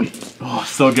Hellfire. Oh,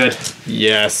 so good.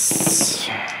 Yes.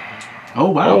 Oh,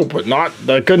 wow. Oh, but not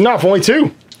good enough. Only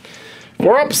 2.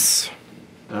 4 ups.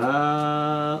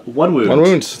 1 wound. 1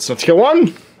 wound. It's enough to kill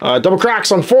 1. Double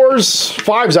cracks on 4s.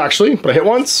 5s, actually, but I hit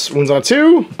once. Wounds on a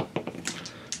 2.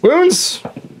 Wounds.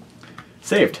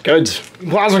 Saved. Good.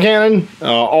 Plasma cannon.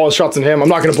 All his shots in him. I'm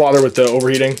not going to bother with the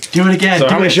overheating. Do it again. So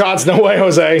how many shots? No way,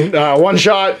 Jose. 1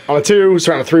 shot on a 2.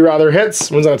 So on a 3 rather. Hits.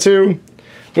 Wounds on a 2.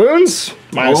 Wounds.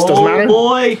 Minus doesn't matter. Oh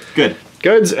boy. Good.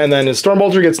 Good. And then his Storm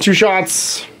Bolter gets 2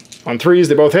 shots on 3s.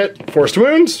 They both hit. 4s to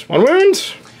wound. 1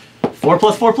 wound.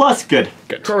 4+4+. Good.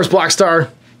 Good. Corvus Black Star.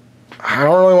 I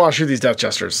don't really want to shoot these Death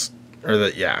Jesters. Or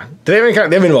the, yeah. They have any kind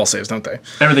of, they have invul saves, don't they?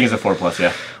 Everything is a 4+,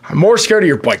 yeah. I'm more scared of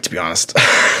your bike, to be honest.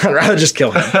 I'd rather just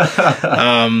kill him.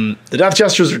 The Death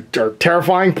Jesters are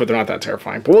terrifying, but they're not that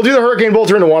terrifying. But we'll do the Hurricane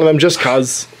Bolter into one of them just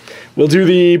because. We'll do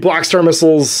the Black Star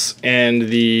missiles and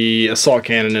the Assault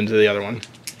Cannon into the other one.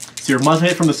 So you're -1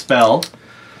 hit from the spell.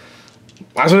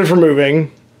 -1 hit from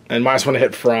moving, and -1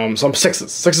 hit from some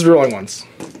 6s. 6s rolling 1s.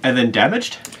 And then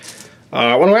damaged?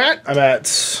 What am I at? I'm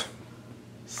at...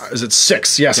 is it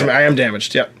 6? Yes, yeah. I am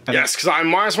damaged. Yep. Yes, because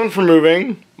I'm -1 from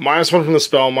moving, -1 from the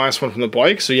spell, -1 from the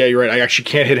bike. So yeah, you're right. I actually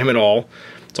can't hit him at all.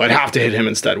 So I'd have to hit him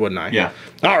instead, wouldn't I? Yeah.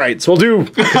 All right, so we'll do...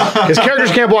 his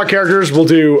characters can't block characters. We'll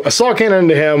do Assault Cannon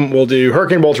into him. We'll do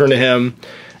Hurricane Bolter into him.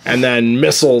 And then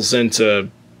missiles into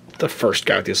the first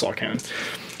guy with the Assault Cannon.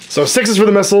 So 6s for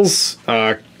the missiles.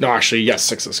 No, actually, yes,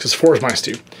 6s, because 4 is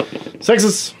 -2.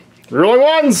 6s. Rerolling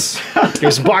 1s. Give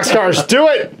me some Black Stars. Do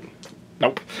it!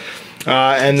 Nope.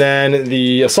 And then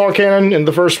the Assault Cannon in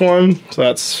the first one. So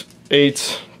that's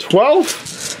 8,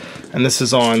 12. And this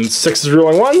is on 6s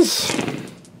rerolling 1s.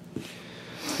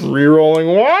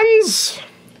 Rerolling 1s.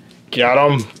 Get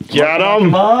him. Get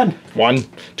him. Come on. 1,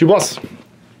 2+.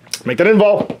 Make that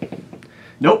invul.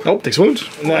 Nope. Nope, takes wound.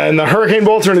 And then the Hurricane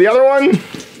Bolter into the other one.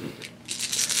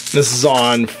 This is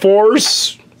on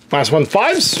 4s. -1,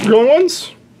 5s. Rerolling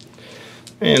 1s.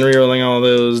 And rerolling all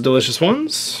those delicious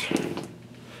ones.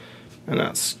 And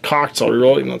that's cocked, so I'll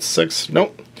reroll it, even though it's 6.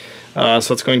 Nope.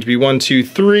 So it's going to be 1, 2,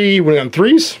 3, winning on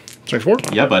 3s. Strength 4.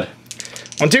 Yeah, bud.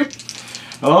 1, 2.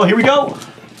 Oh, here we go.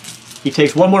 He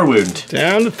takes 1 more wound.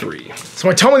 Down to 3. So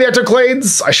my Tome of the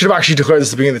Ectoclades, I should have actually declared this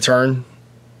at the beginning of the turn.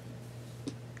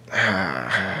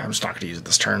 I'm just not going to use it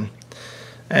this turn.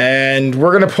 And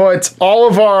we're going to put all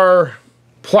of our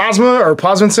plasma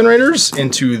incinerators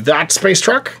into that space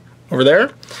truck over there.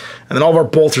 And then all of our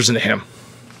bolters into him.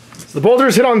 So the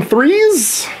bolters hit on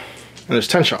 3s. And there's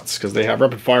 10 shots because they have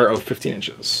rapid fire of 15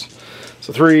 inches.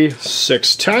 So 3,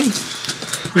 6, 10.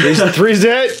 3's to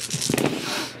hit.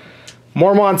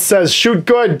 Mormont says shoot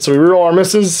good, so we reroll our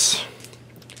misses.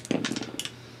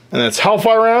 And then it's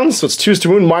Hellfire rounds, so it's 2's to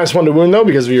wound, -1 to wound though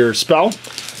because of your spell.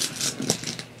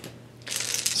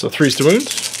 So 3's to wound.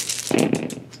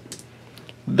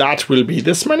 That will be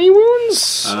this many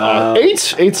wounds.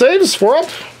 8. 8 saves, 4 up.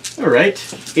 Alright.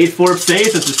 8 4-up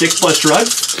saves, that's a 6+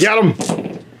 shrugs. Get him.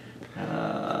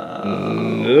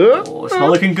 It's not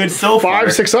looking good so far.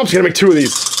 5, 6 ups, gonna make 2 of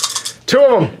these. 2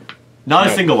 of them. Not a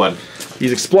single one.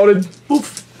 He's exploded.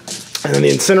 Oof. And then the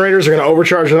incinerators are going to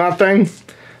overcharge on that thing. So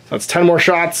that's 10 more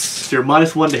shots. So you're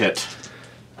 -1 to hit.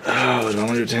 Oh, do I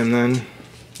want to do it to him then?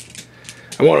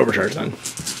 I won't overcharge then.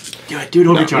 Yeah, dude,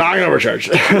 overcharge. No, not going to overcharge.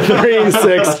 3,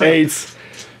 6, 8,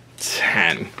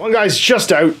 10. One guy's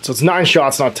just out, so it's 9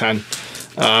 shots, not 10.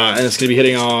 And it's going to be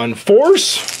hitting on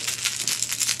 4s.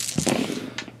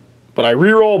 But I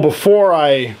reroll before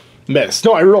I miss.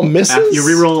 No, I reroll misses? You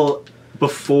reroll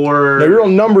before... No, I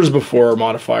reroll numbers before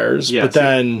modifiers, yeah, but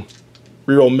then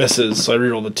reroll misses, so I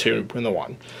reroll the 2 and the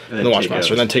 1. And the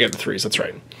Watchmaster, and then take out the 3s, that's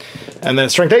right. And then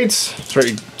strength 8s,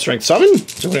 strength 7,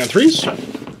 so we're on 3s.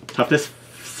 Toughness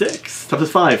 6, toughness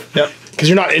 5. Yep, because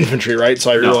you're not infantry, right? So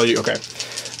I reroll you, okay.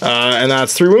 And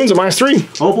that's 3 wounds at -3.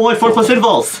 Oh boy, 4+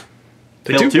 invols.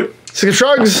 Take 2. 6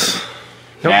 shrugs.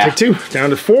 Nope, take 2. Down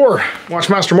to 4.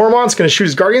 Watchmaster Mormont's going to shoot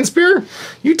his Guardian Spear.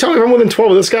 You tell me if I'm within 12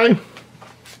 of this guy.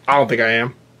 I don't think I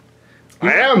am.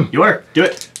 I am. You are. Do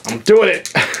it. I'm doing it.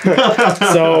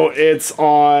 So it's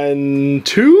on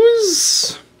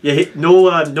 2s? Yeah,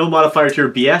 no modifier to your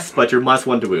BS, but you're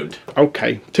 -1 to wound.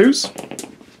 Okay, 2s.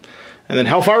 And then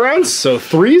Hellfire rounds, so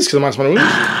 3s, because I'm -1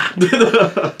 to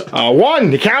wound.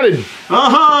 1, you counted.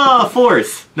 Aha!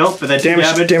 4s. Nope, but then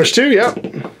damage 2, yep.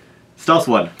 Stops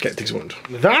 1. Okay, takes a wound.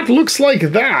 That looks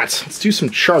like that. Let's do some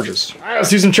charges. All right,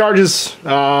 let's do some charges.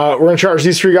 We're going to charge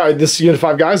these 3 guys, this unit of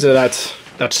 5 guys, into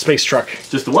that space truck.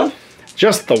 Just the 1?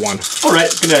 Just the 1.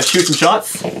 Alright, gonna shoot some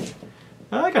shots.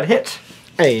 I got hit.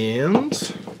 And...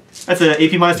 That's an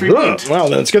AP -3 wound. Well,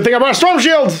 then it's a good thing I brought a Storm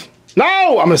Shield.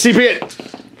 No! I'm going to CP it.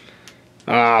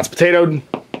 It's potatoed.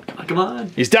 Come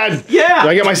on. He's dead. Yeah! Do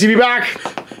I get my CP back?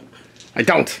 I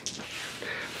don't.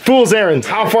 Fool's errand.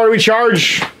 How far do we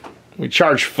charge? We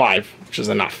charge 5, which is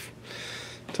enough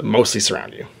to mostly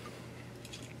surround you.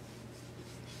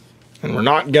 And we're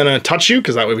not gonna touch you,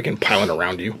 because that way we can pile it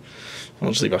around you.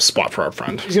 We'll just leave a spot for our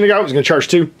friend. He's gonna go, he's gonna charge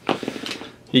 2.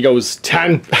 He goes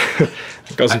 10.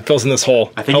 Goes and fills in this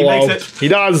hole. I think he makes it. He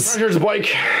does. Here's the bike.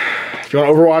 If you want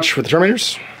to Overwatch with the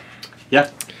Terminators. Yeah.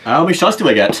 How many shots do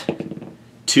I get?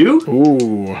 2?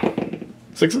 Ooh.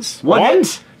 6s? 1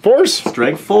 hit. 4s?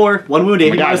 Strength 4. 1 wound,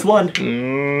 AP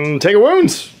 -1. Take a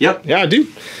wound. Yep. Yeah, I do.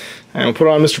 And we'll put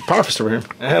it on Mr. Powerfist over here.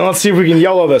 And let's see if we can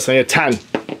yellow this. I need a 10.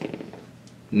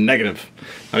 Negative.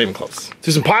 Not even close.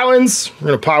 Do some pile-ins. We're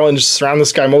going to pile in, just surround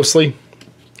this guy mostly,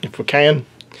 if we can.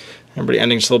 Everybody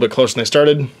ending just a little bit closer than they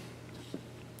started.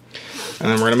 And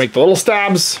then we're going to make the little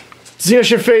stabs.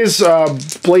 Xenoshift phase,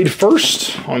 blade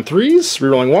first on 3s,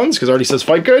 rerolling 1s, because it already says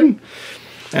fight good.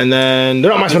 And then,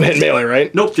 they're not much going to hit melee,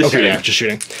 right? Nope, just shooting. Yeah, just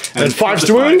shooting. And then 5s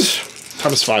to wound.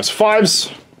 Toughness 5s. 5s.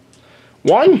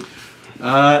 1.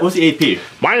 What's the AP?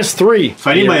 -3. So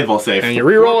I need my invul save. And you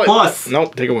reroll it. Plus.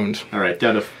 Nope, take a wound. Alright,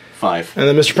 down to 5. And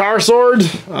then Mr. Power Sword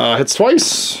hits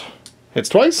twice. Hits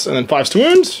twice. And then 5s to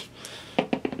wound.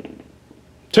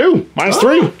 2.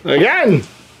 -3. Again.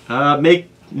 Make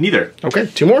neither. Okay,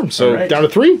 2 more. So right. down to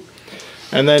 3.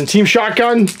 And then Team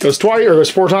Shotgun goes twice, or goes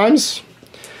 4 times.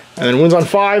 And then wins on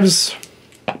 5s.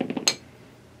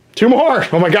 2 more.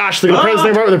 Oh my gosh, they're going to play this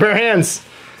thing right with their bare hands.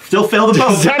 Still failed the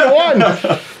both. 10 to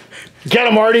 1. Get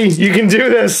him, Artie. You can do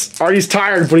this. Artie's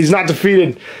tired, but he's not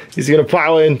defeated. He's going to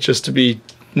pile in just to be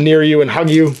near you and hug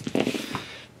you.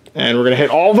 And we're going to hit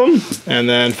all of them. And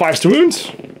then 5s to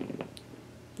wounds.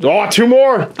 Oh, 2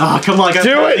 more. Oh, come on. I got to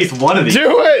do at least one of these.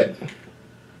 Do it.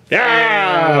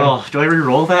 Yeah. Oh, do I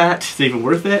re-roll that? Is it even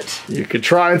worth it? You could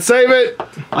try and save it.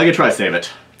 I could try to save it.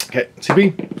 Okay,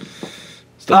 CP.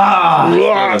 Ah, it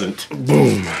doesn't.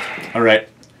 Boom. All right.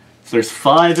 So there's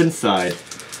 5 inside.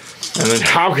 And then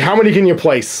how many can you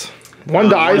place? 1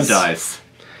 dies. 1 dies.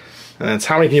 And that's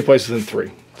how many can you place within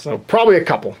 3? So probably a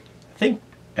couple. I think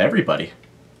everybody.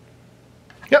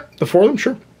 Yep, the 4 of them,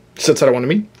 sure. Sits outside of 1 to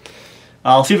me.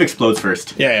 I'll see if it explodes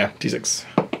first. Yeah, D6.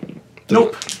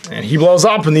 Nope. And he blows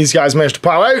up, and these guys manage to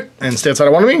pile out and stay outside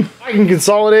of 1 of me. I can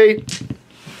consolidate.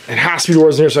 It has to be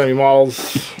towards near enemy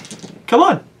models. Come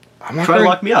on. Try to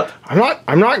lock me up.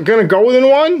 I'm not gonna go within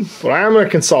 1, but I am gonna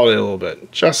consolidate a little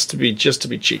bit. Just to be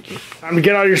cheeky. Time to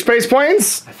get out of your space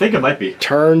planes. I think it might be.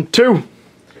 Turn 2.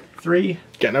 3.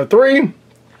 Getting out 3.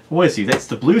 What is he? That's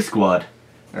the blue squad.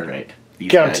 Alright.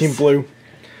 Get out Team Blue.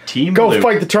 Team Go Blue.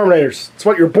 fight the Terminators. It's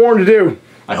what you're born to do.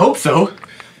 I hope so.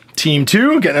 Team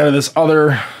 2, getting out of this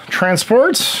other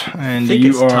transport. And I think you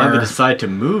it's time to decide to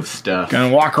move stuff.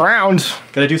 gonna walk around.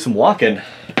 Gotta do some walking.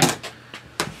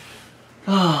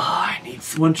 Oh, I need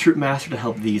one troop master to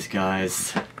help these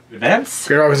guys. Advance.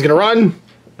 Great Harlequin's gonna run.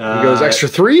 He goes extra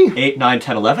 3. 8, 9,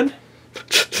 10, 11.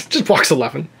 Just walks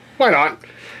 11. Why not?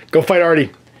 Go fight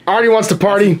Artie. Artie wants to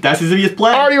party. That's his easiest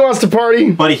plan. Artie wants to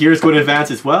party. Buddy here's going to advance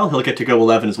as well. He'll get to go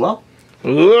 11 as well.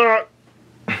 Ugh.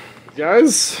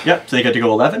 Guys. Yep, so they get to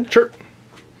go 11. Sure.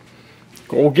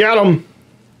 Go get him.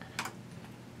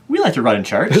 We like to run in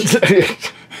charge.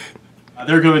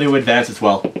 They're going to advance as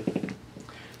well.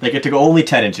 They get to go only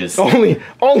 10 inches. only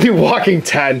walking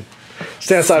 10.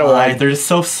 Stay outside of 1. They're just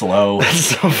so slow.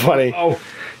 That's so funny. Oh,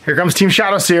 here comes Team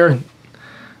Shadow Seer.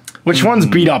 Which one's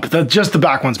beat up? Just the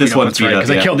back one's beat up. This one's beat up, because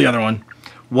I killed the other one.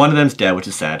 One of them's dead, which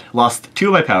is sad. Lost 2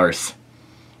 of my powers.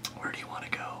 Where do you want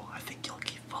to go? I think you'll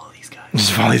follow these guys.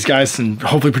 Just follow these guys and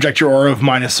hopefully project your aura of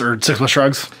minus or 6+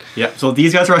 shrugs. Yep, so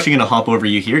these guys are actually going to hop over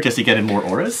you here just to get in more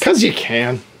auras. Because you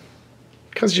can.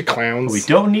 Because you clowns. We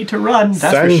don't need to run,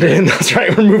 that's Send for sure. in, that's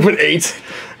right, we're moving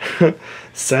 8.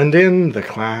 Send in the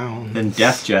clown. Then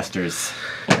Death Jesters.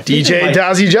 DJ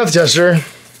Dazzy Death Jester.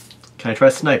 Can I try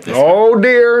to snipe this? Oh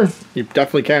dear. You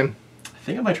definitely can. I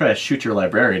think I might try to shoot your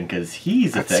librarian because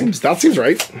he's a thing. That seems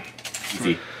right.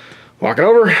 Easy. Walking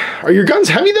over. Are your guns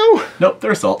heavy though? Nope,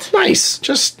 they're assault. Nice.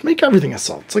 Just make everything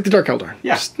assault. It's like the Dark Eldar.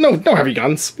 Yeah. Just no heavy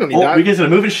guns. You don't need that. We get to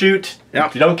move and shoot.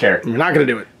 Yeah. You don't care. We're not gonna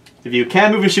do it. If you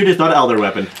can move and shoot, it's not an Elder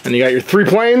weapon. And you got your 3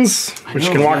 planes, which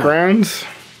you can walk around.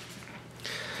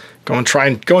 Go and try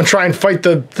and fight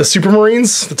the Super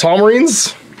Marines, the Tall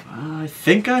Marines. I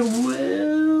think I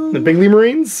will. The Bigly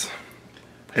Marines.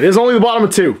 It is only the bottom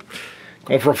of 2.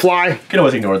 Going for a fly. Can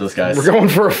always ignore those guys. We're going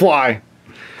for a fly.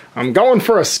 I'm going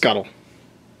for a scuttle.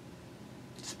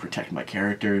 Just protect my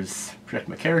characters. Protect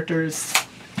my characters.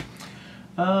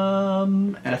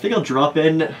 And I think I'll drop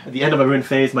in at the end of my rune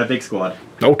phase my big squad.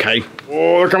 Okay.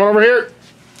 Oh, they're coming over here.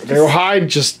 They go hide.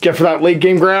 Just get for that late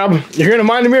game grab. You're going to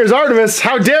mind Amir's Artemis.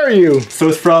 How dare you? So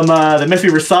it's from the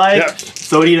Mistweaver side. Yep.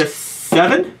 So I need a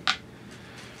 7.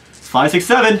 5, 6,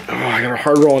 7. Oh, I got a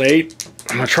hard roll an 8.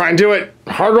 I'm going to try and do it.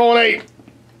 Hard roll an 8.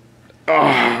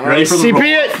 Oh, Ready for the CP roll?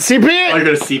 it. CP it. I'm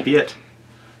going to CP it.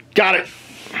 Got it.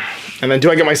 And then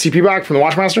do I get my CP back from the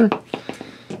Watchmaster?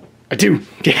 I do.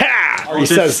 Yeah. Already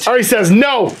says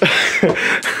no.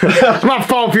 I'm not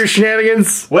falling for your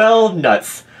shenanigans. Well,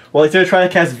 nuts. Well, he's going to try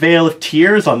to cast Veil of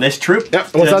Tears on this troop.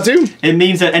 Yep. What's that do? It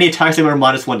means that any attacks are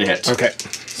 -1 to hit. Okay.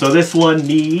 So this one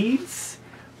needs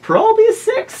probably a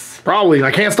 6. Probably.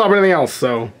 I can't stop anything else,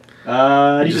 so.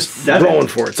 Needs a 7. Rolling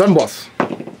for it. 7+.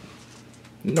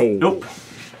 No. Nope.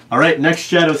 Alright, next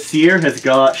Shadow Seer has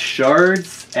got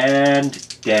Shards and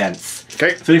Dance.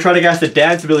 Okay. So you try to cast the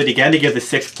Dance ability again to give the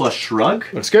 6+ shrug.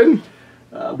 Looks good.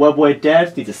 Webway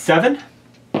Dance needs a 7.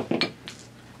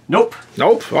 Nope.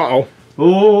 Nope. Uh-oh.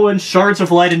 Oh, and Shards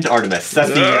of Light into Artemis. That's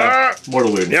the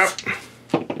Mortal Wounds. Yep.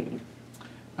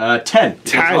 10.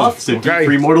 10. Off, so Okay.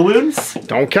 D3 Mortal Wounds.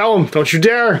 Don't kill him. Don't you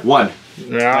dare. 1.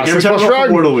 Yeah, Give 6+ him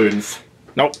shrug. Mortal Wounds.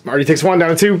 Nope. Already takes 1 down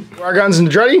to 2. Our guns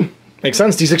into Dreddy. Makes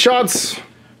sense. D6 shots.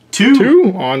 2.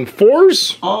 2 on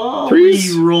 4s. I'll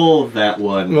 3s. re-roll that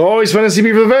one. Oh, he's spending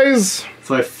CP for the phase.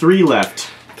 So I have 3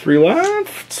 left. 3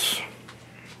 left.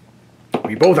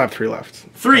 We both have 3 left.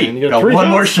 3. And you Got 3 one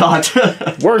more shots?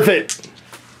 shot. Worth it.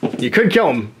 You could kill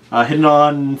him. Hitting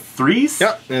on 3s.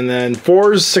 Yep. And then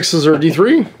 4s, 6s are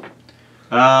D3.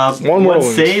 One mortal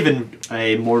wound. save and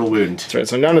a mortal wound. That's right.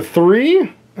 So I'm down to 3. And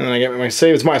then I get my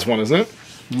save. It's -1, isn't it?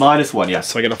 -1, yes.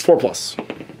 So I get a 4+.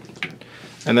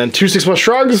 And then 2 6+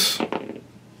 shrugs.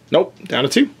 Nope. Down to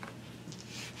 2.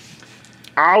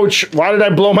 Ouch. Why did I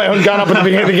blow my own gun up at the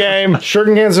beginning of the game?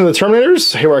 Shuriken cannons into the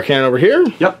Terminators. Haywire cannon over here.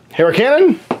 Yep. Haywire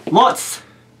cannon. Lots.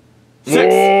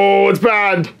 6. Oh, it's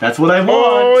bad. That's what I want.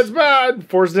 Oh, it's bad.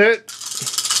 4's to hit.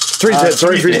 3's to hit.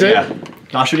 Sorry, 3's to hit. Yeah.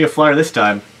 Not shooting a flyer this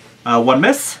time. 1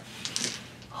 miss.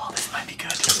 Oh, this might be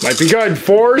good. Might be good.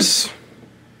 4's.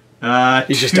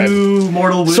 He's just dead. 2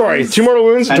 mortal wounds. Sorry, 2 mortal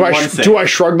wounds. And one save. Do I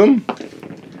shrug them?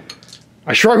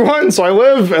 I shrug 1, so I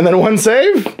live, and then 1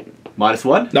 save.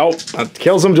 -1. Nope, that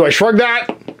kills him. Do I shrug that?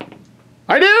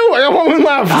 I do! I got 1 wound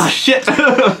left! Ah, shit!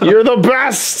 You're the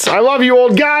best! I love you,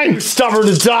 old guy! You're stubborn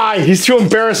to die! He's too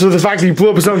embarrassed with the fact that he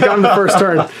blew up his own gun in the first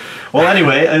turn. Well,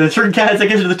 anyway, the turn cannons that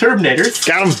get into the Terminators.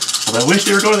 Got him. Well, I wish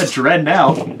they were going to the Dread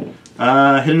now.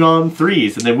 Hitting on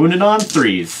 3s, and then wounded on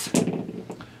 3s.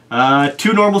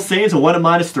 2 normal saves and 1 at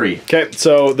 -3. Okay,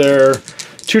 so they're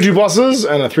 2 2+s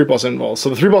and a 3+ invul. So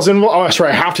the 3+ invul, oh, that's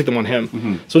right, I have to take them on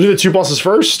him. So we'll do the 2+s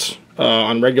first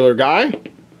on regular guy.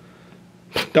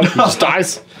 Nope, he just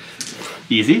dies.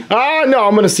 Easy. No,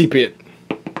 I'm going to CP it.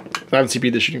 I haven't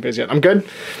CP'd the shooting phase yet. I'm good.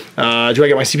 Do I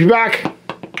get my CP back?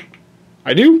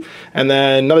 I do. And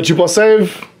then another 2+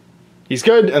 save. He's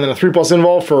good. And then a 3+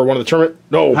 invul for one of the tournament.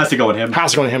 No. Has to go on him.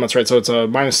 Has to go on him, that's right. So it's a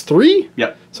 -3?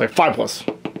 Yep. It's like 5+.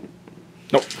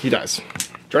 Nope, he dies.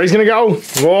 Dreddy's going to go.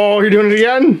 Whoa, you're doing it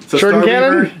again? So Shuriken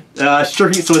cannon? So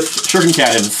it's Shuriken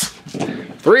cannons.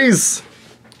 3s.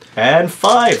 And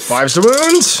 5s. 5s to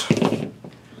wound.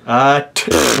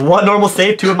 1 normal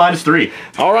save, 2 at -3.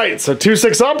 All right, so 2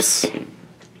 6-ups.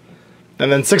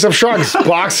 And then 6-up shrugs.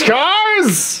 Block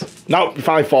scars! Nope, he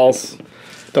finally falls.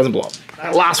 Doesn't blow up.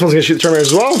 That last one's going to shoot the Terminator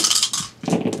as well.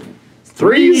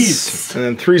 3s. And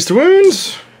then 3s to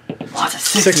wound. Lots of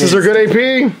 6s. 6s are good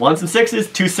AP. 1s and 6s,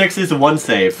 2 6s, and 1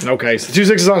 save. Okay, so 2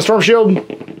 6s on a Storm Shield.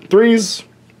 3s.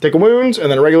 Take a wound, and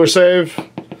then a regular save.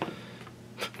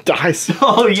 Dies.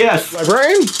 Oh, yes.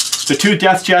 Librarian? The 2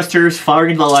 Death Jesters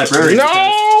firing into the librarian.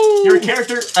 No! You're a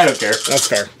character? I don't care. That's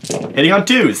fair. Hitting on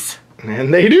 2s.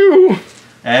 And they do.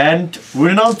 And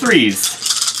wounded on 3s.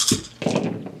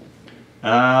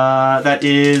 That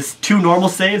is 2 normal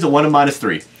saves and 1 at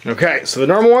 -3. Okay, so the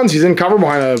normal ones, he's in cover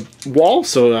behind a wall,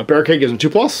 so a barricade gives him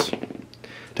 2+.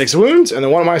 Takes a wound, and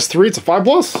then 1 at -3, it's a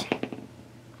 5+.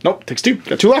 Nope, takes 2.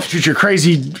 Got 2 left. Shoot your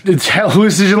crazy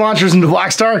hallucinogen launchers into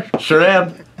Black Star. Sure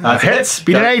am. Hits,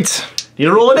 beat an 8. Need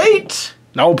to roll an 8.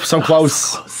 Nope, so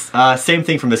close. Same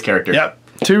thing from this character. Yep,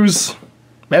 2s.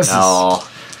 Misses. Oh.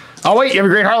 Oh wait, you have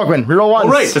a great Harlequin. Reroll 1s. Oh,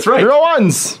 right, that's right. Reroll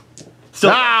 1s.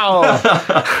 Still. Wow.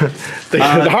 the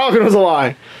Harlequin was a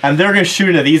lie. And they're going to shoot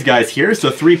into these guys here, so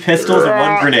 3 pistols and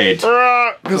 1 grenade.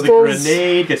 So the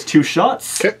grenade gets 2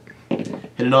 shots. Okay.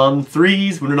 Hitting on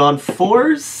 3s, wounded on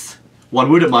 4s. 1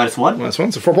 wound at -1.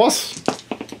 -1, so 4+.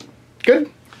 Good.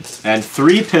 And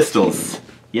 3 pistols.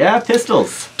 Yeah,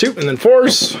 pistols. 2, and then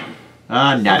 4s.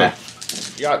 Nada.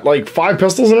 You got like 5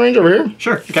 pistols in range over here.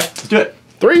 Sure, okay, let's do it.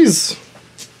 3s.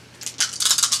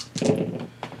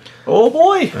 Oh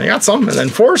boy. I got some, and then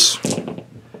 4s.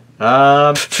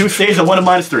 2 saves and 1 at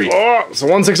 -3. Oh, so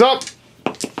 1 6-up.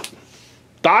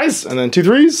 Dies, and then 2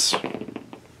 3s.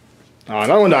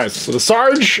 Another one dies. So the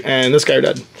Sarge and this guy are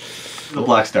dead. The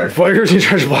Black Star. Fighters in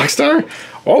charge of Black Star?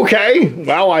 Okay,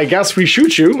 well, I guess we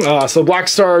shoot you. So Black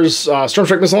Star's Storm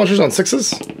Strike missile launchers on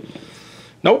 6s.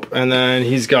 Nope, and then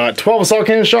he's got 12 assault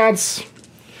cannon shots.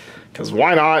 Because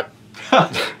why not?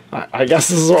 I guess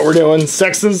this is what we're doing.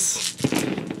 6s.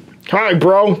 Come on,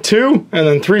 bro. 2, and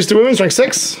then 3s to wound, strength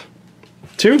 6.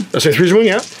 2, let's say 3s to wound,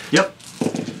 yeah. Yep.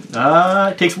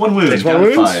 Takes 1 wound. Takes 1 down to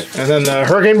wound. 5. And then the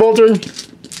Hurricane Bolter.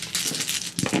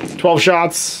 12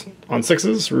 shots on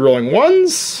 6s. Rerolling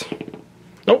 1s.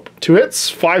 Nope. 2 hits.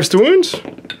 5s to wound.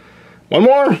 1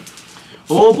 more.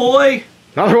 Oh boy.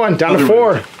 Another one. Down to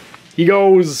 4. He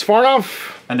goes far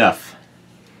enough. Enough.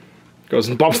 Goes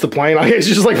and bumps the plane. I guess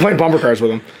it's just like playing bumper cars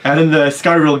with him. And then the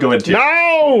Sky will go into.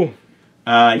 No!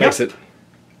 Makes yep. it.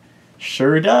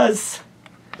 Sure does.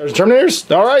 There's Terminators.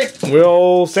 All right.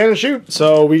 We'll stand and shoot.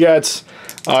 So we get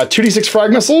 2d6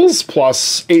 frag missiles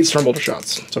plus 8 Storm Bolter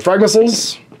shots. So frag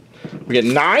missiles, we get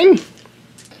 9.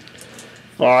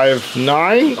 5,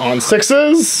 9 on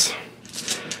 6s.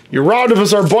 You robbed of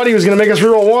us, our buddy was going to make us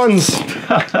reroll 1s.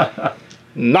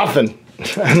 Nothing.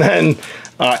 And then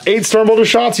 8 Storm Bolter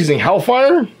shots using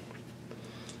Hellfire.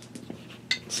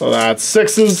 So that's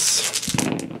 6s.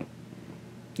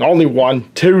 Only 1.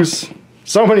 2s.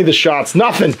 So many of the shots.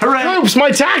 Nothing. Hooray. Oops, my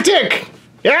tactic!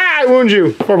 Yeah, I wound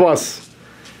you. 4+.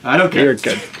 I don't care. You're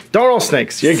good. Don't roll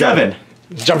snakes. You're 7.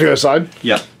 good. Jump to the other side.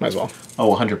 Yep. Might as well. Oh,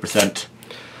 100%.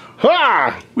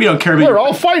 Ha! We don't care about We're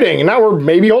all fighting, and now we're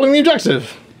maybe holding the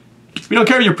objective. We don't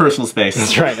care about your personal space.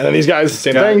 That's right. And then these guys,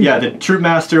 same thing. Yeah, the Troop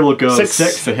Master will go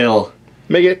 6, so he'll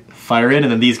Make it. fire in,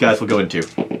 and then these guys will go into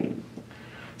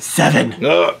 7.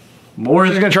 More.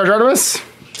 He's gonna charge Artemis.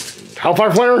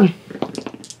 Hellfire Flamer.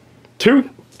 2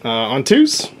 on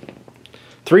 2s.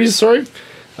 3s, sorry.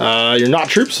 You're not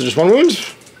troops, so just 1 wound.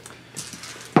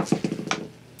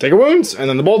 Take a wound, and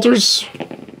then the bolters.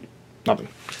 Nothing.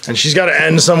 And she's got to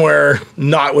end somewhere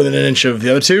not within an inch of the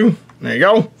other 2. There you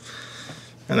go.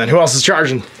 And then who else is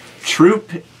charging? Troop.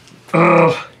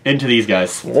 into these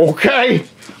guys. Okay.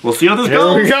 We'll see how this Here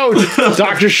goes. we go.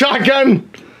 Dr. Shotgun.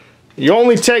 You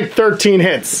only take 13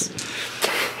 hits.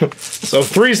 So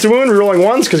 3s to wound, rerolling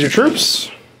 1s because your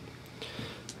troops.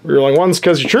 Rerolling 1s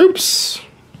because your troops.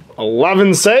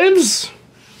 11 saves.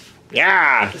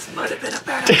 Yeah. This might have been a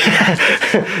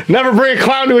bad Never bring a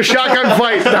clown to a shotgun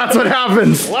fight. That's what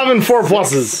happens. 11 4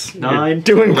 pluses. 9. You're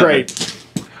doing 11. great.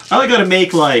 I only gotta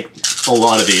make like a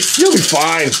lot of these. You'll be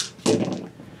fine.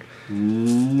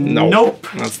 Nope.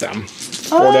 That's them.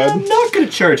 4 dead. I'm not gonna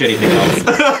charge anything else.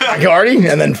 Guardy,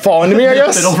 and then fall into me, I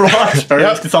guess. Then Overwatch. Or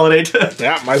Yep. consolidate.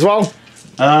 Yeah, might as well.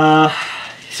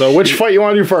 So which fight you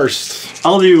want to do first?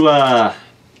 I'll do how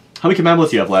many command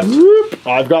blows do you have left? Whoop.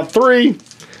 I've got 3.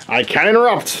 I can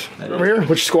interrupt. Over here,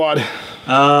 which squad?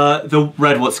 The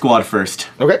red what squad first?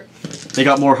 Okay. They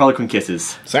got more Harlequin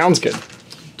kisses. Sounds good.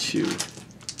 2.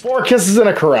 4 kisses and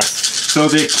a caress. So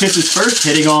the kisses first,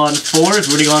 hitting on 4s,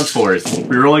 wounding on 4s.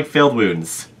 Rerolling failed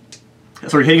wounds.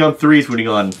 Sorry, hitting on 3s, wounding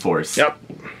on 4s. Yep.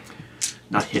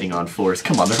 Not hitting on 4s.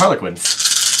 Come on, they're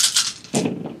Harlequins.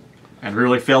 And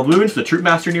rerolling failed wounds for the troop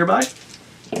master nearby.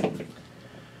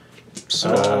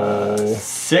 So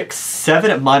 6,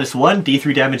 7 at -1,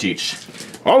 D3 damage each.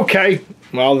 okay.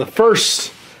 Well, the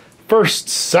first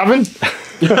 7.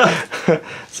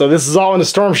 So this is all in the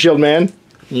storm shield, man.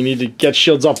 You need to get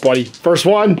shields up, buddy. First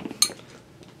one.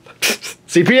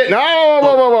 CP it. No,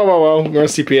 whoa. We're gonna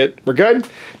CP it. We're good.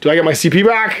 Do I get my CP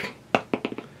back?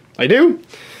 I do.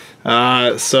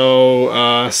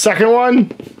 Second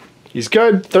one. He's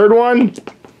good. Third one.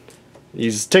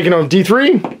 He's taking on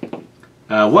D3.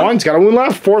 What? He's got a wound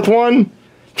left. Fourth one.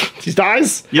 He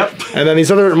dies. Yep. And then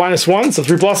these other -1, so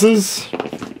 3 pluses.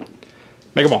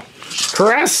 Make them all.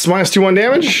 Caress, -2/1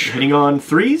 damage. Hitting on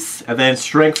 3s, and then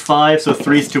strength 5, so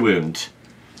 3s to wound.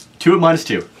 2 at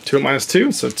 -2. 2 at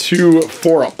 -2, so 2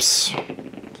 4-ups.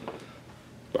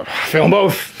 Fail them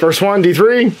both. First one,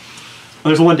 D3. Oh,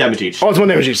 there's 1 damage each. Oh, it's 1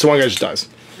 damage each, so one guy just dies.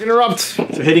 Interrupt.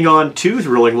 So hitting on 2s,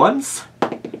 rolling 1s.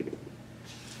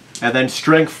 And then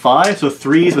strength 5, so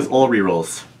 3s with all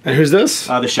rerolls. And who's this?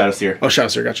 The Shadow Seer. Oh,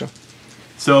 Shadowseer, gotcha.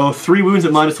 So 3 wounds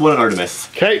at -1 on Artemis.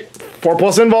 Okay, 4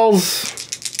 plus invols.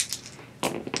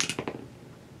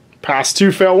 Pass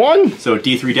 2, fail 1. So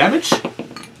D3 damage.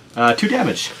 2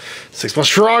 damage. 6 plus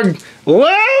shrug.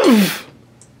 Live!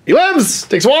 He lives!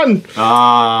 Takes 1.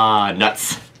 Ah,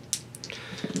 nuts.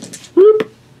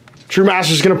 Whoop. True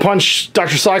Master's gonna punch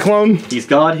Dr. Cyclone. He's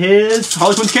got his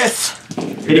Harlequin's Kiss.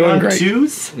 Hitting doing on great.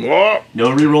 2s. Whoa. No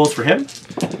rerolls for him.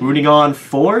 Wounding on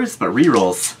 4s, but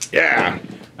rerolls. Yeah.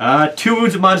 2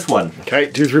 wounds at -1. Okay,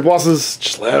 2 3 pluses.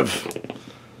 Just live.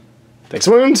 Takes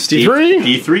wounds. D3.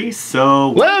 D3,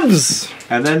 so... Lives!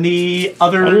 And then the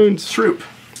other Wounds. troop.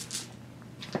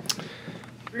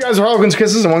 3 guys are Harlequin's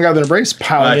kisses and 1 guy with an embrace.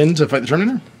 Piling in to fight the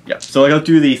Terminator. Yeah, so I gotta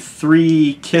do the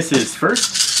 3 kisses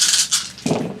first.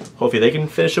 Hopefully they can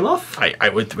finish him off. I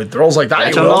with rolls like that,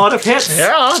 That's you a will. lot of hits.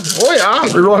 Yeah. Oh yeah.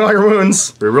 Rerolling all your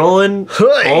wounds. We're rolling.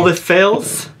 Hey. All the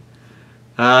fails.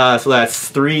 So that's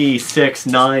 3, 6,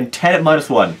 9, 10 at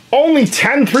 -1. Only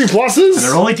 10 3 pluses? And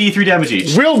they're only D3 damage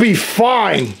each. We'll be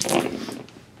fine.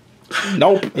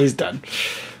 Nope, he's dead.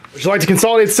 Would you like to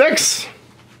consolidate 6?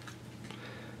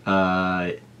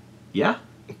 Yeah.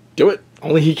 Do it.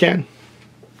 Only he can.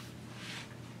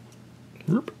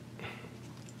 Whoop.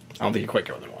 I don't think you quite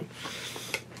get with that one.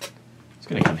 It's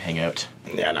gonna come hang out.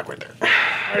 Yeah, not quite there.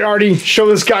 I already show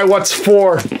this guy what's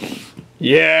for.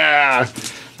 Yeah.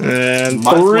 And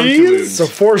 -1 to 3. wound. So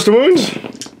 4's to wound.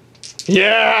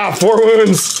 Yeah, 4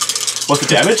 wounds. What's the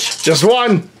damage? Just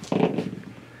 1.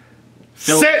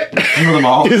 Fill- Sit. Kill them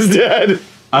all. He's dead.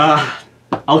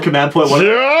 I'll command point 1.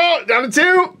 Yeah, down to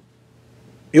 2.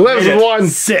 He lives Made with it. 1.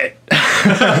 Sit.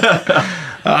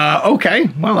 Okay,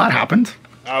 well that happened.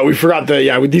 We forgot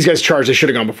with these guys charged. They should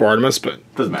have gone before Artemis, but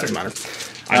Doesn't matter.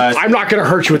 I'm not going to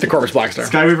hurt you with the Corvus Blackstar.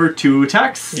 Skyweaver, 2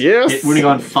 attacks. Yes. Hit, wounding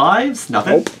on 5s,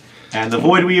 nothing. Nope. And the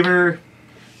Void Weaver,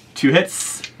 2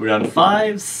 hits, wounding on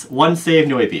 5s, 1 save,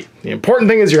 no AP. The important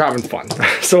thing is you're having fun.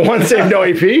 So 1 save, no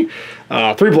AP.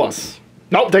 3 plus.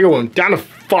 Nope, take a wound. Down to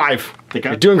 5.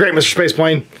 You're doing great, Mr.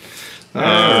 Spaceplane.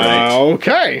 Alright.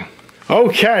 Okay.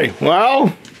 Okay,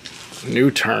 well,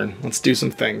 new turn. Let's do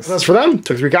some things. That's for them.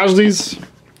 Took 3 casualties.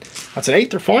 That's an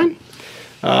 8. They're fine.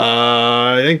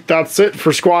 I think that's it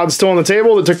for squads still on the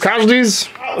table that took casualties.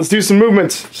 Let's do some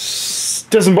movement.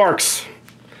 Disembarks.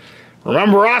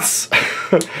 Remember us.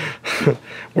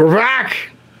 We're back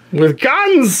with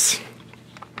guns.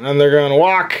 And they're going to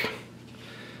walk.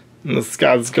 And this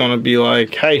guy's going to be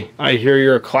like, hey, I hear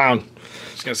you're a clown.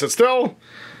 He's going to sit still.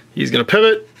 He's going to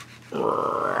pivot.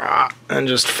 And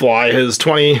just fly his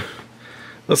 20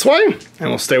 this way, and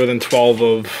we'll stay within 12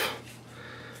 of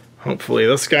hopefully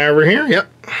this guy over here.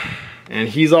 Yep. And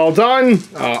he's all done.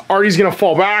 Artie's gonna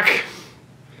fall back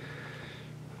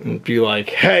and be like,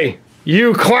 hey,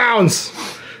 you clowns,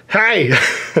 hey,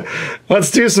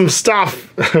 let's do some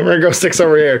stuff. We're gonna go sticks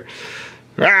over here.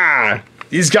 Ah,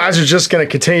 these guys are just gonna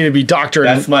continue to be Doctor.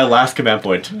 That's my last command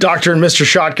point. Doctor and Mr.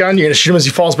 Shotgun. You're gonna shoot him as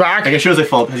he falls back. I can shoot as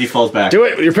he falls back. Do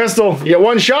it with your pistol. You get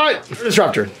one shot.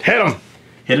 Disruptor. Hit him.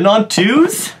 Hitting on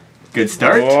 2s. Good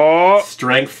start. Oh.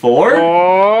 Strength 4.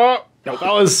 Oh. No,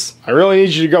 fellas, I really need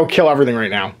you to go kill everything right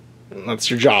now. That's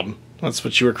your job. That's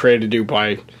what you were created to do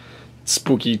by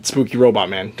spooky robot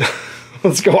man.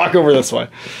 Let's go walk over this way.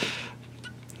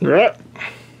 All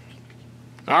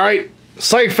right,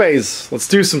 psych phase. Let's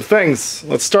do some things.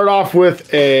 Let's start off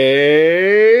with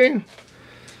a...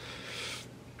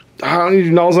 I don't need to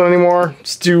do null zone anymore.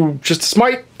 Let's do just a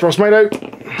smite. Throw smite out.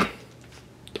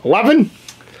 11.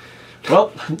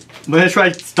 Well, I'm gonna try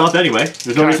to stop anyway.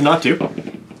 There's no reason not to.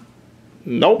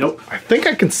 Nope. I think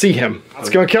I can see him. Let's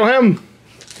go kill him.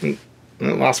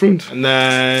 Last wound. And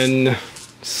then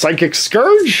Psychic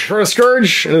Scourge. Throw a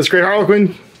Scourge into this Great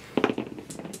Harlequin.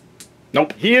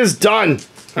 Nope. He is done.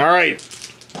 All right.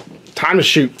 Time to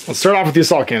shoot. Let's start off with the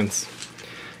assault cannons.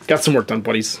 Got some work done,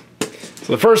 buddies.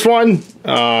 So the first one,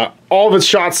 all of its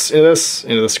shots into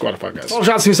this squad of 5 guys. All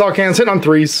shots in the assault cannons, hitting on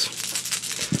 3s.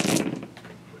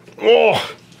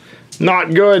 Oh,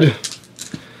 not good.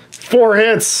 4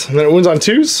 hits, and then it wounds on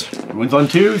 2s. Wounds on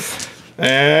 2s.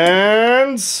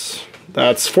 And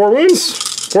that's 4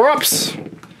 wounds. 4 ups.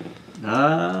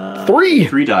 3.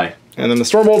 3 die. And then the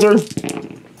Stormbolter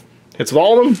hits with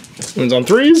all of them. Wounds on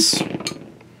 3s.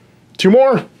 2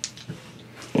 more.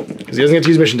 Because he doesn't get to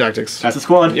use mission tactics. That's the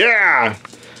squad. Yeah.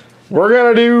 We're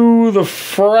going to do the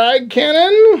frag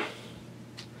cannon.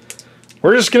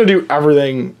 We're just going to do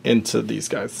everything into these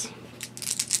guys.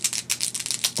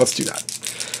 Let's do that.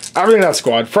 Everything in that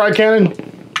squad. Frag cannon.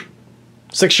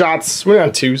 6 shots. We're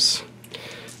on 2s.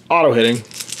 Auto hitting.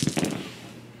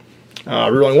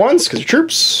 Rerolling 1s because your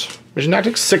troops. Mission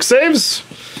tactics. 6 saves.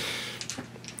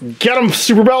 Get them,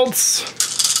 super belts.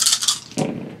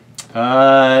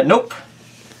 Nope.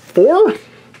 4.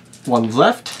 1's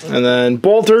left. And then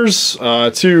bolters.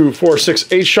 2, 4,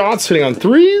 6, 8 shots hitting on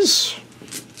 3s.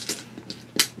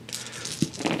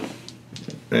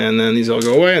 And then these all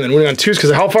go away. And then winning on 2s because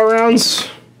of Hellfire rounds.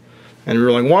 And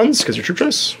rerolling 1s because your troop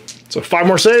choice. So 5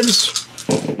 more saves.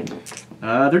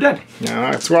 They're dead.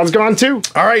 Yeah, squad's gone too.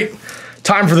 All right,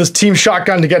 time for this team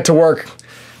shotgun to get to work.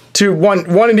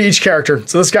 One into each character.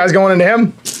 So this guy's going into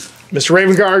him. Mr.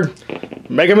 Raven Guard,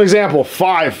 make him an example.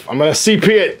 5. I'm gonna CP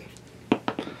it.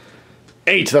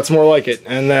 8. That's more like it.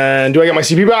 And then, do I get my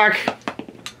CP back?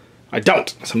 I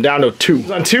don't. So I'm down to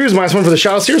 2. On 2s, -1 for the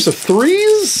Shadow Seer. So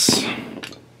 3s.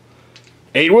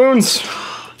 8 wounds.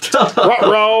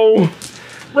 Ruh-roh.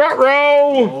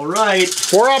 Ruh-roh. All right.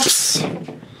 4 ups.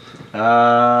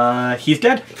 He's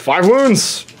dead. 5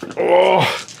 wounds. Oh.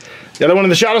 The other one in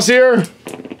the Shadow Seer.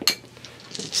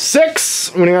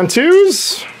 6. Winning on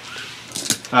 2s.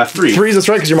 3. 3s, that's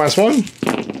right, because you're -1.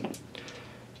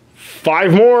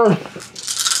 5 more.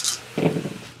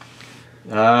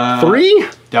 3.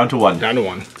 Down to 1. Down to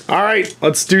 1. All right,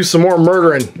 let's do some more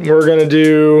murdering. We're going to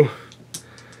do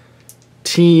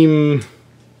team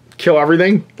kill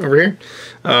everything over here.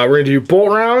 We're going to do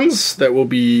bolt rounds. That will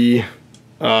be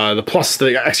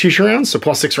the execution rounds, so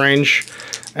 +6 range,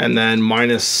 and then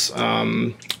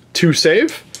 -2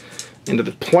 save into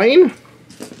the plane.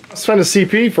 I'll spend a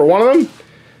CP for one of them.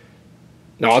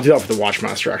 No, I'll do that for the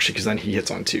Watchmaster, actually, because then he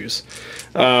hits on 2s.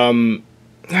 Do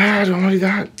I want to do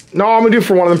that? No, I'm going to do it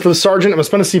for one of them. For the Sergeant, I'm going to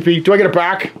spend a CP. Do I get it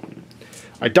back?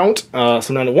 I don't. So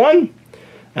I'm down to 1.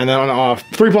 And then on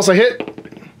 3+ I hit.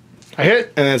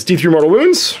 And then it's D3 mortal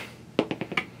wounds.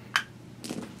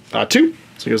 2.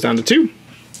 So it goes down to 2.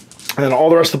 And then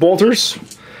all the rest of the bolters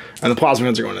and the plasma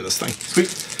guns are going in this thing. Sweet.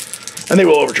 And they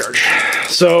will overcharge.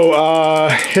 So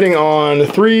hitting on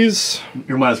 3s.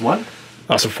 You're -1.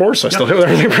 So 4, so I still hit with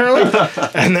everything apparently.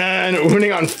 And then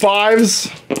wounding on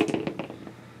 5s.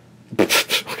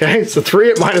 Okay, so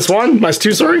 3 at -1,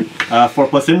 -2, sorry.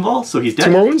 4+ invul, so he's dead.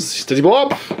 2 more wounds. Does he blow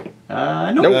up?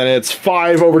 Nope. And then it's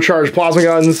 5 overcharged plasma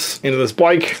guns into this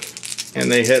bike.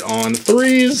 And they hit on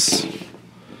 3s.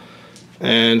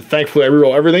 And thankfully I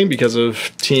reroll everything because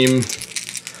of team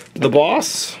the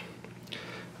boss.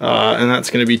 And that's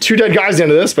going to be 2 dead guys at the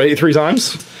end of this, but I hit 3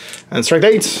 times. And strength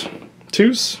 8.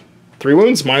 2s. 3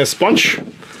 wounds, minus bunch.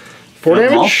 4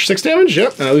 damage, 6 damage,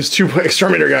 yep. And I lose 2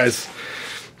 exterminator guys.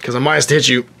 Because I'm minus to hit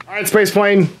you. Alright, Space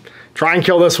Plane. Try and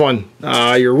kill this one.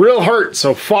 You're real hurt,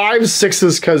 so 5s,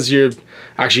 6s, because you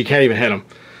actually can't even hit them.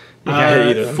 You can't hit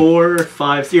either of them. 4,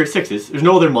 5, so you're 6s. There's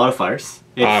no other modifiers.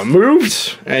 It's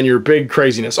Moved, and your big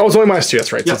craziness. Oh, it's only -2,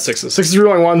 that's right. Yep. So it's 6s. 6s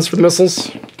rerolling 1s for the missiles.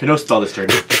 can no spell this turn.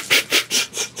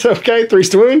 Okay, 3s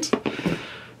to wound.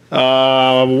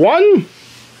 1.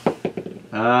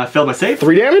 Failed my save.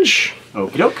 3 damage.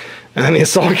 Okie doke. And then the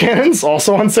assault cannons,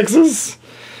 also on 6s.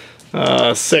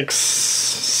 6,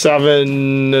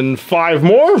 7, and 5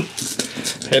 more.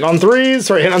 Hit on 3s.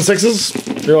 Sorry, hit on 6s.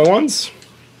 Rerolling 1s.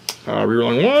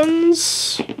 Rerolling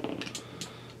 1s.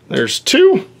 There's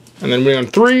 2. And then we on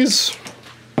 3s.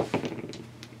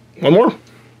 1 more.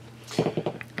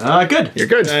 Good. You're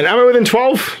good. And am I within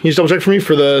 12? You just double check for me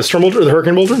for the Storm Bolter or the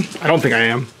Hurricane Bolter? I don't think I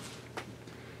am.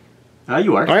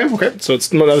 You are. I am? Okay. So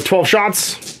it's another 12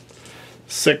 shots.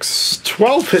 6,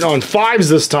 12. Hit on 5s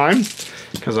this time.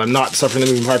 Because I'm not suffering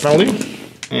the moving fire penalty.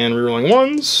 And rerolling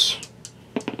 1s.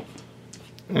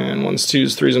 And 1s,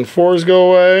 2s, 3s, and 4s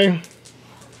go away.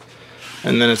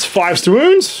 And then it's 5s to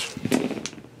wounds.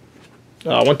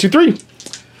 1, 2, 3.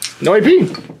 No AP.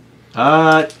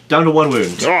 Down to 1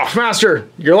 wound. Oh, Master,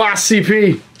 your last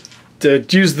CP to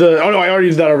use the... Oh, no, I already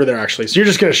did that over there, actually. So you're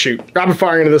just going to shoot. Rapid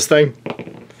fire into this thing.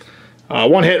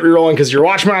 1 hit, rerolling because you're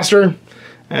Watchmaster.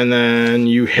 And then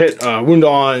you hit wound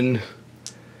on...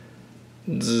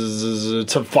 5,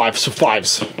 so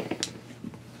 5s.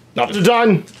 Not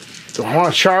done. Do I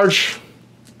want to charge?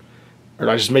 Or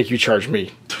do I just make you charge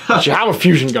me? But you have a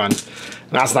fusion gun.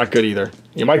 And that's not good either.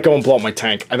 You might go and blow up my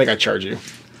tank. I think I charge you.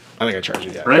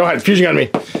 Yeah. Right. Go ahead, fusion gun me.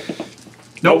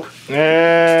 Nope.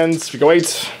 And we go 8.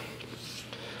 So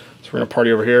we're gonna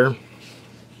party over here.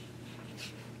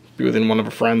 Be within 1 of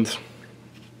a friend.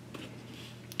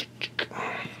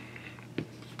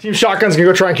 Team Shotgun's gonna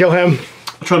go try and kill him.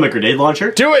 I'll try my grenade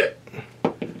launcher. Do it!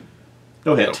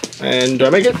 No hit. And do I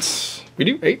make it? We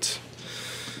do. 8.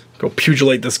 Go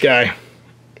pugilate this guy.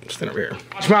 Stand over here.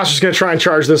 Watchmaster's gonna try and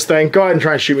charge this thing. Go ahead and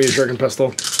try and shoot me with a shuriken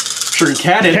pistol. Shuriken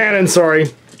cannon. Cannon,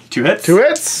 sorry. 2 hits. 2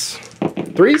 hits.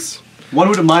 3s. 1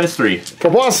 wound at -3.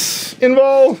 4 plus.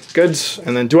 Invul. Good.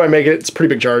 And then do I make it? It's a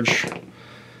pretty big charge.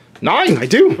 9. I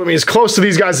do. Put me as close to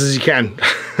these guys as you can.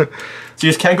 So you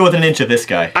just can't go within an inch of this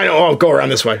guy. I know. I'll go around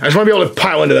this way. I just want to be able to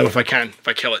pile into them if I can. If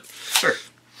I kill it. Sure.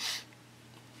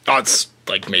 Oh, it's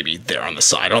like maybe there on the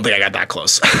side. I don't think I got that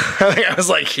close. I think I was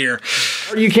like here.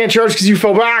 You can't charge because you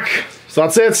fell back. So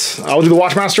that's it. I'll do the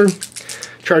Watchmaster.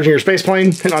 Charging your space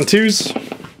plane. Hitting on 2s.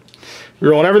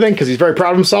 Rerolling everything because he's very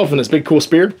proud of himself and his big cool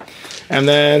spear. And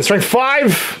then strength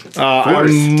 5.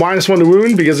 I'm -1 to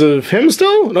wound because of him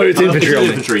still? No, it's infantry only.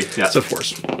 Infantry, yeah. It's a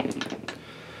force.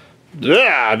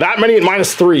 Yeah, that many at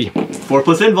 -3. 4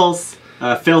 plus invuls.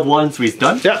 Failed 1, so he's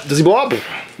done. Yeah, does he blow up?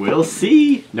 We'll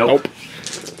see. Nope.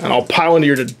 And I'll pile into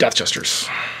your Death Jesters.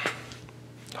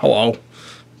 Hello.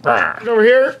 Over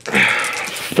here.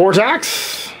 4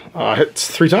 attacks. Hits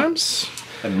 3 times.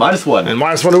 And -1. And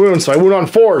 -1 to wound, so I wound on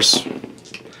 4s.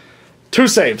 2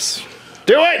 saves.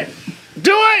 Do it!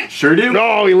 Do it! Sure do.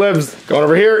 No, he lives. Going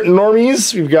over here,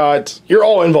 normies, we've got... You're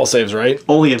all invul saves, right?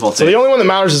 Only invul So saves. the only one that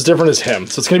matters is different is him.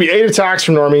 So it's going to be 8 attacks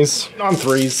from normies. On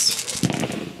 3s.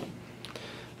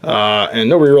 And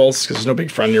no rerolls, because there's no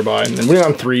big friend nearby. And then winning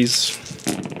on 3s.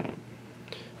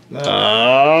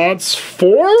 That's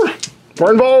 4?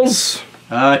 4 invuls.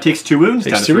 Takes 2 wounds.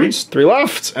 Takes down 2 to 3. wounds. 3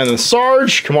 left. And then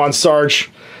Sarge. Come on, Sarge.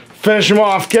 Finish him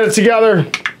off. Get it together.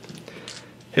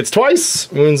 Hits twice.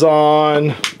 Wounds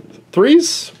on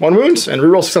 3s. 1 wound. And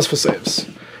reroll successful saves.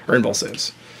 Or invul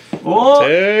saves. Oh,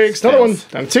 Takes another one.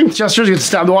 Down to 2. Jesters get to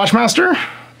stab the Watchmaster.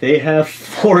 They have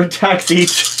 4 attacks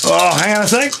each. Oh, hang on a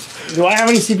sec. Do I have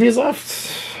any CPs left?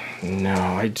 No,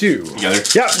 I do. Together.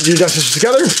 Yep, do Jesters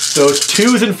together. So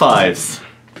 2s and 5s.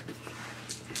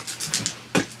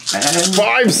 And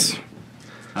 5s.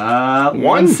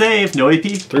 1 save, no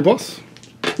AP. 3 plus.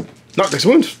 No, next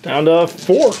wound. Down to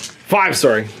 4. 5,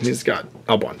 sorry. He's got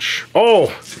a bunch.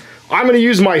 Oh, I'm going to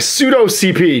use my pseudo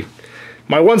CP.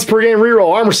 My once per game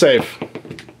reroll armor save.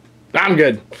 I'm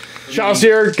good. Chalice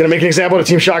here, going to make an example of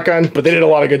Team Shotgun, but they did a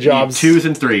lot of good jobs. 2s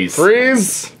and 3s.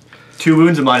 3s. 2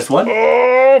 wounds and -1.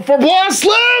 Oh, 4 plus,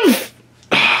 live!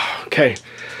 Okay.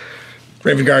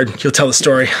 Raven Guard, you'll tell the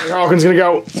story. Harlequins going to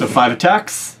go. So 5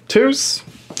 attacks. 2s.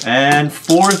 And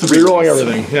 4 the Rerolling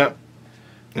everything, yep.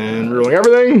 And rerolling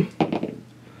everything.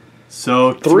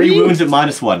 So 3 wounds at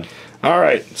 -1.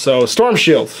 Alright, so Storm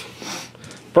Shield.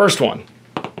 First one.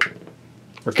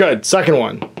 We're good. Second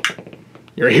one.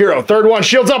 You're a hero. Third one.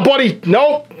 Shields up, buddy.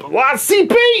 Nope. Last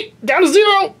CP. Down to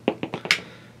 0.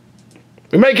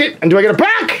 We make it. And do I get it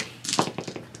back?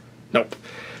 Nope.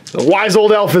 The wise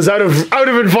old elf is out of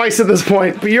advice at this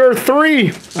point. But you're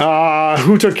 3.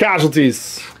 Who took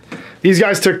casualties? These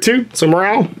guys took 2. So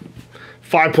morale.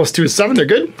 5 plus 2 is 7. They're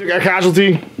good. You got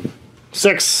casualty.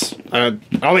 6. I don't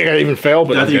think I even fail,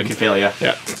 but I think you can fail, yeah.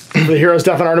 Yeah. The hero's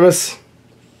Death and Artemis.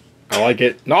 I like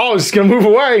it. No, it's just gonna move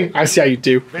away. I see how you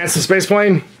do. Advance the space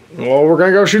plane. Well, we're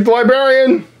gonna go shoot the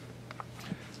librarian.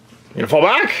 You gonna fall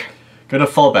back? Gonna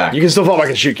fall back. You can still fall back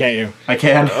and shoot, can't you? I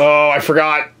can. Oh, I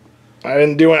forgot. I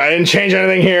didn't do it. I didn't change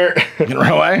anything here. You can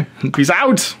run away. Peace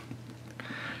out.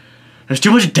 There's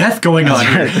too much death going on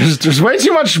here. There's way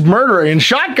too much murdering and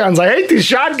shotguns. I hate these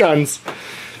shotguns.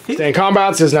 Stay in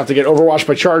combat, so he doesn't have to get overwatched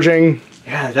by charging.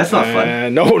 Yeah, that's not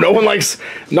fun. No one likes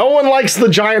the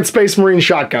giant Space Marine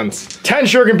shotguns. 10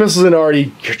 shuriken pistols in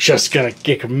already. You're just gonna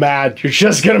get him mad. You're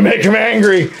just gonna make him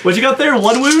angry. What you got there?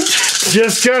 1 wound?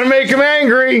 Just gonna make him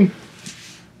angry.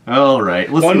 All right.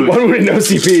 Let's one wound, no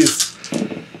CPs.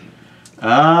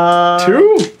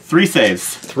 2? 3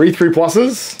 saves. 3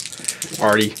 pluses.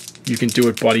 Artie, you can do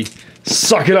it, buddy.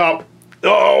 Suck it up.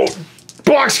 Oh,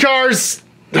 boxcars.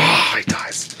 Oh, he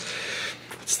dies.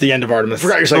 It's the end of Artemis.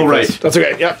 Forgot your second right. place. That's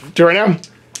okay. Yep. Do it right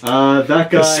now. That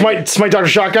guy. Smite Dr.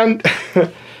 Shotgun.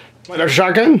 Smite Dr.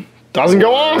 Shotgun. Doesn't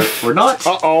go off. We're not.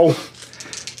 Uh-oh.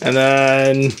 And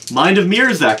then... Mind of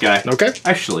Mirrors, that guy. Okay.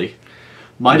 Actually.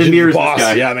 Mind of Mirrors, this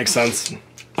guy. Yeah, that makes sense.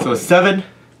 So 7.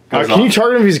 Can you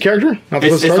target him if he's a character?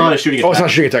 It's not a shooting attack. Oh, it's not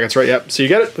a shooting attack. That's right. Yep. So you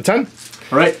get it. The 10.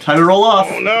 All right. Time to roll off.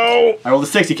 Oh, no. I rolled a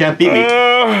 6. You can't beat me.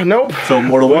 Nope. So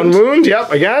mortal wound. 1 wound.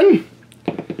 Yep. Again.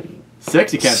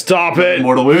 6. You can't. Stop it.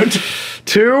 Mortal wound.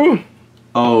 2.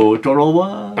 Oh, total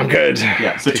 1. I'm good.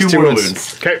 Yeah. So 2 mortal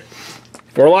wounds. Okay.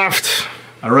 4 left.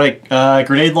 All right.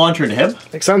 Grenade launcher into him.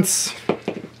 Makes sense.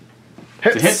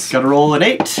 Hits. It's a hit. Gotta roll an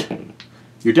 8.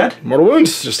 You're dead. Mortal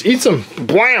wounds. Just eats him.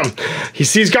 Blam. He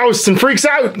sees ghosts and freaks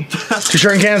out. 2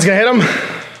 shuriken cannons gonna hit him.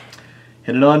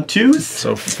 Hit it on 2s.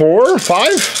 So 4,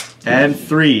 5. And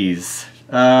 3s.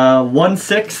 1,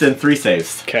 6, and 3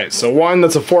 saves. Okay, so 1,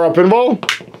 that's a 4-up invul.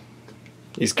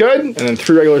 He's good. And then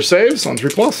 3 regular saves on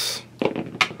 3 plus.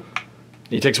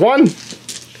 He takes 1.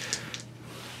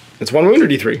 It's 1 wound or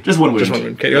D3? Just 1 wound. Just 1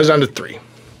 wound. Okay, it goes down to 3.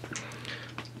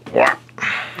 Wow.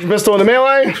 Pistol in the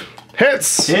melee.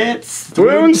 Hits. Hits.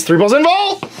 Wounds. 3 plus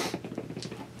invul.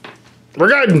 We're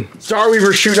good.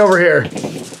 Starweaver's shooting over here.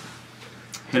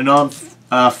 Hit it on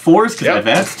 4s because I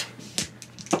advanced.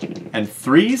 And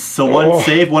 3s, so 1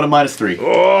 save, 1 at -3.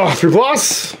 Oh, 3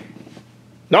 plus.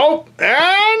 Nope.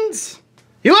 And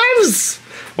he lives.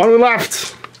 1 wound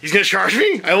left. He's gonna charge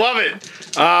me. I love it.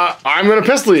 I'm gonna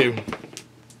pistol you.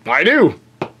 I do.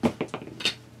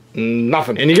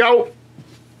 Nothing. In you go.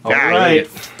 All right.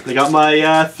 They got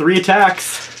my 3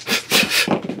 attacks.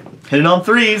 Hit it on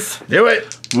 3s. Do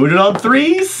it. Wounded on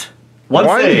 3s.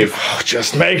 1 save. Oh,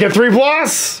 just make it 3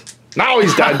 plus. Now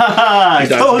he's dead. He's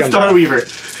dead. Oh, Starweaver.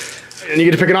 And you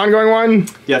get to pick an ongoing one?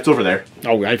 Yeah, it's over there.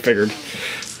 Oh, I figured.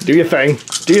 Do your thing.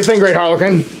 Do your thing, Great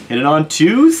Harlequin. Hit it on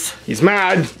 2s. He's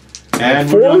mad. And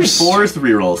 4s? 4s,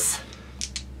 3 rolls.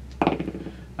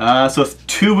 So it's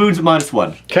 2 wounds at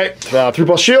 -1. Okay, 3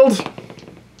 plus shield.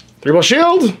 3 plus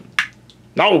shield.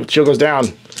 No, shield goes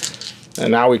down.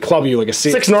 And now we club you like a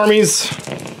 6 normies.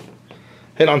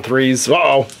 Hit on 3s.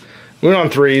 Uh-oh. Wound on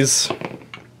 3s.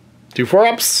 2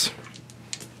 4-ups.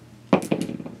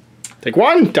 Take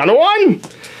 1. Down to 1.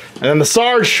 And then the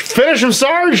Sarge. Finish him,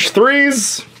 Sarge.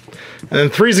 3s. And then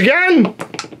 3s again.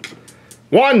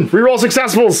 1. Reroll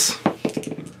successfuls.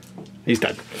 He's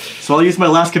dead. So I'll use my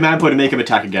last command point to make him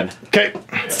attack again. Okay.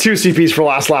 It's 2 CPs for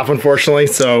last laugh, unfortunately,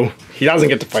 so he doesn't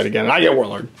get to fight again. And I get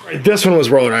Warlord. Right, this one was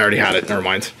Warlord. I already had it. Never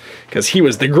mind. Because he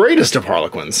was the greatest of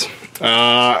Harlequins.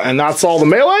 And that's all the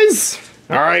melees.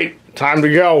 All right. Time to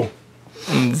go.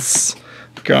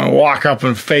 Gonna walk up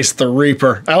and face the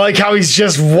Reaper. I like how he's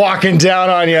just walking down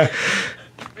on you.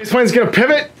 This plane's gonna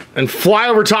pivot and fly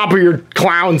over top of your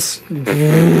clowns.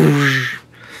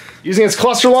 Using its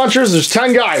cluster launchers, there's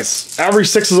 10 guys. Every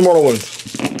 6 is a mortal wound.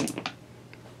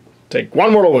 Take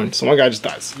 1 mortal wound, so 1 guy just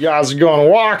dies. You guys are gonna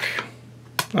walk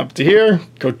up to here,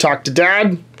 go talk to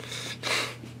Dad.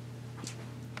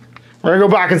 We're gonna go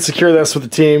back and secure this with the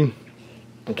team.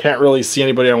 I can't really see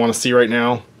anybody I want to see right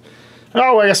now.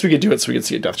 Oh, I guess we could do it so we can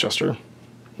see a Death Jester.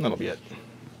 That'll be it.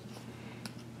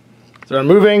 So they're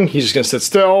moving. He's just going to sit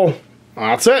still.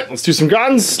 That's it. Let's do some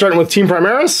guns, starting with Team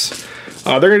Primaris.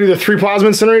 They're going to do the 3 plasma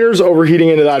incinerators, overheating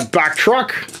into that back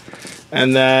truck.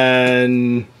 And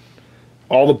then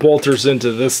all the bolters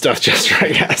into this Death Jester,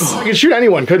 I guess. I could shoot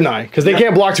anyone, couldn't I? Because they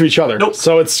can't block to each other. Nope.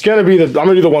 So it's going to be the... I'm going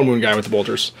to do the 1 wound guy with the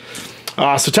bolters.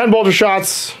 So 10 bolter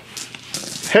shots.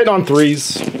 Hit on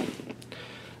 3s.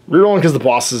 Rerolling because the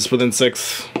boss is within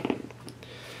 6.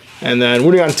 And then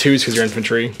wounding on 2s because you're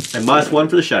infantry. And -1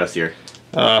 for the Shadow Seer.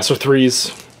 So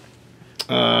 3s.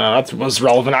 That was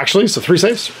relevant actually, so 3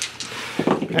 saves.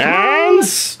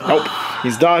 And nope,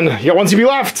 he's done. You got 1 CP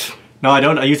left. No, I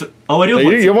don't. I use it. Oh, I do.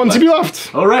 You have 1 CP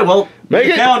left. All right, well, make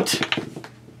it count.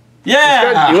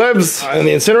 Yeah. Good. He lives. And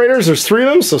the incinerators, there's 3 of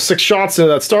them, so 6 shots into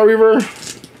that Star Weaver.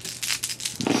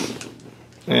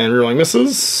 And rerolling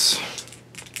misses.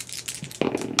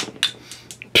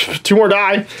 2 more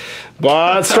die,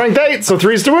 but strength 8, so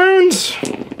 3s to wounds.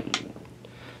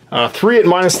 3 at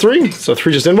 -3, so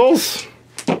 3 just invols.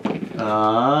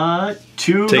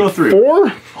 2 Take go through.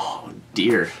 4. Oh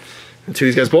dear. And 2 of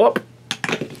these guys blow up.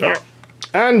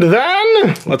 And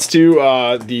then let's do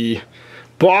the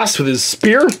boss with his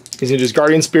spear. He's gonna do his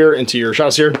guardian spear into your shadow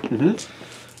seer.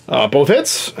 Both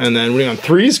hits, and then winning on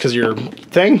 3s because your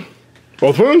thing.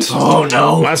 Both wounds. Oh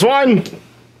no. Last one.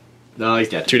 No, he's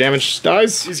dead. 2 damage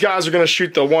dies. These guys are gonna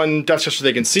shoot the 1 Death Chester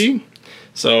they can see.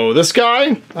 So this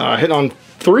guy hitting on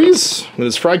 3s with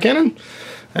his frag cannon,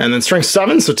 and then strength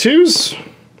 7, so 2s.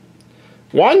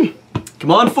 1.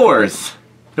 Come on, 4s.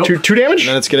 Nope. 2 damage. And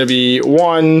then it's gonna be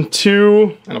 1,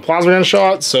 2, and a plasma gun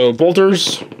shot. So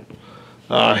bolters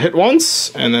hit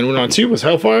once, and then went on 2 with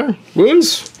hellfire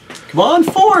wounds. Come on,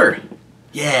 4.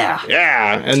 Yeah.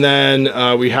 Yeah, and then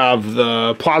we have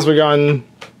the plasma gun.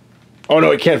 Oh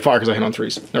no, it can't fire because I hit on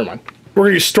 3s. Never mind. We're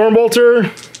gonna use storm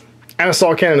bolter and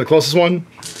assault cannon, the closest one.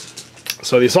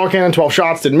 So the assault cannon, 12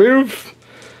 shots, didn't move.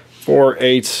 4,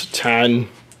 8, 10,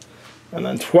 and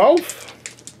then 12.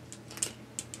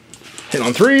 Hit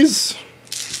on 3s.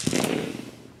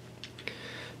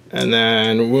 And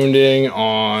then wounding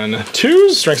on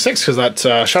 2s, strength 6, because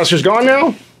that shadow seer's gone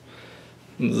now.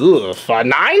 Ugh,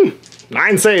 9?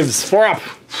 9 saves, 4 up.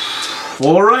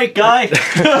 All right, guy.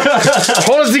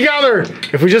 Hold us together.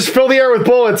 If we just fill the air with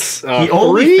bullets. He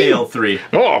only failed 3.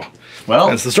 Oh. Well.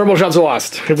 And the stormbolt shots are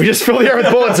lost. If we just fill the air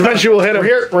with bullets, eventually we'll hit him.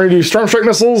 Here, we're going to do storm strike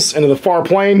missiles into the far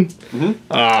plane.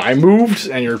 I moved,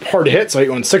 and you're hard to hit, so I hit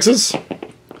you on 6s.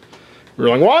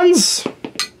 Rolling 1s.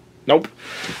 Nope.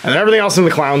 And then everything else in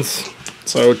the clowns.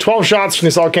 So 12 shots from the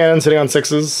assault cannons hitting on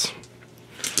 6s.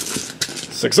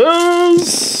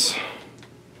 6s.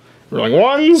 Rolling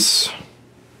 1s.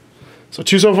 So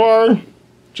 2 so far.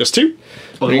 Just 2.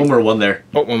 Oh, one more 1 there.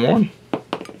 Oh, 1 more.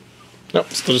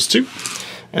 Nope, still just 2.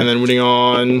 And then winning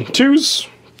on 2s.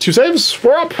 2 saves.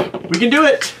 4 up. We can do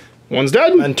it. 1's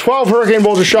dead. And 12 hurricane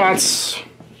bolter shots.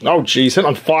 Oh, geez. Hit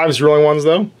on 5s, rolling 1s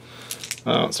though.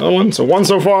 That's another one. So 1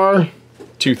 so far.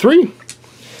 2, 3.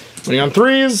 Winning on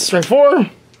 3s. Strength 4.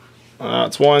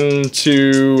 It's 1,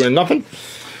 2, and nothing.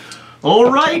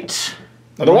 All right.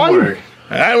 Another 1.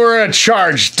 And we're in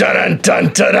charge. Dun dun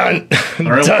dun dun dun. All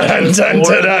right, Dun dun dun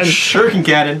dun. Shuriken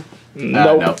cannon.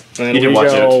 Nope. No. And You didn't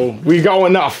watch it. we go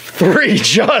enough. 3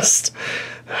 just.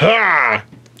 Ha!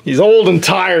 He's old and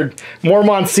tired.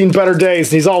 Mormont's seen better days,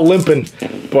 and he's all limping,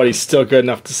 but he's still good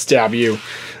enough to stab you.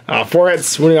 4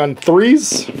 hits, winning on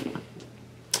 3s.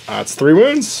 That's 3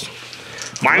 wounds.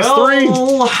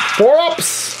 -3. 4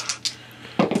 ups.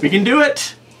 We can do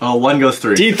it. Oh, 1 goes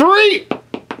 3. D3.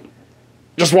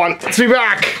 Just 1. Let's be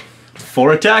back.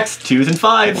 4 attacks, 2s and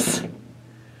 5s.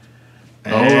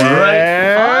 All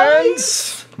And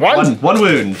 1. 1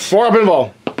 wound. 4 up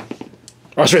invul.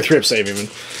 Oh, sorry, 3 up save even.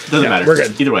 Doesn't matter. We're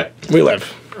good. Either way. We live.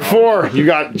 4. You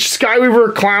got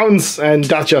Skyweaver, Clowns, and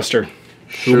Death Chester.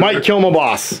 Who might kill my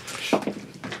boss.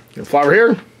 Your flower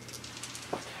here.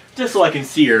 Just so I can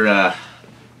see your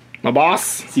My boss.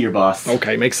 see your boss.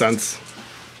 Okay, makes sense.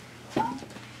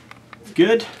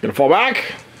 Good. Gonna fall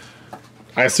back.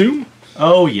 I assume.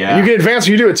 Oh yeah. You can advance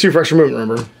when you do it too for extra movement,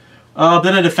 remember?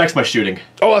 Then it affects my shooting.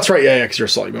 Oh, that's right. Yeah, because you're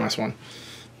assault. You -1.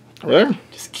 Over there.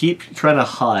 Just keep trying to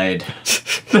hide.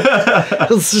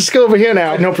 Let's just go over here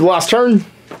now and hope for the last turn.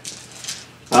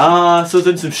 So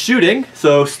then some shooting.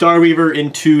 So Starweaver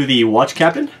into the Watch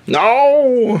Captain.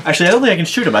 No. Actually, I don't think I can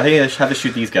shoot him. I think I just have to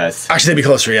shoot these guys. Actually, they'd be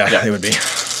closer. Yeah, they would be.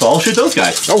 So I'll shoot those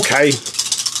guys. Okay.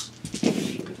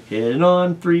 Hitting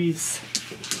on 3s.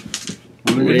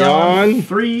 Wounding Wounding on on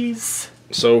 3s.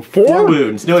 So 4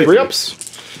 wounds. No, 3 ups.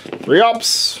 3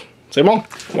 ups. Same all.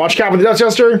 Watch cap with the Death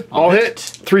Chester. All hit.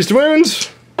 3s to wounds.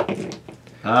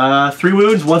 3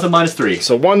 wounds. 1's a -3.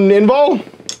 So 1 invul.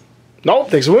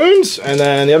 Nope, takes wounds. And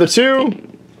then the other 2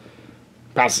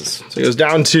 passes. So he goes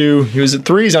down to, he was at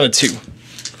 3s, down to 2.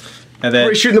 And then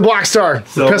We're shooting the Black Star.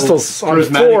 So, The pistols on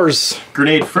prismatic 4s.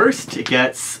 grenade first. It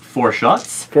gets 4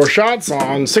 shots. 4 shots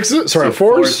on 6s. Sorry, So on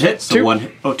 4s. hits.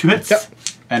 So 2 hits. Yep.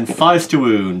 And 5's to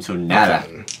wound. So nada.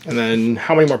 And then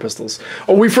how many more pistols?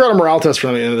 Oh, we forgot a morale test for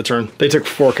them at the end of the turn. They took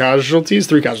 4 casualties,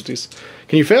 3 casualties.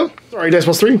 Can you fail? Sorry, dice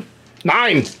 +3.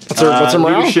 9. What's their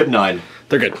morale? Leadership 9.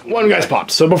 They're good. 1 guy's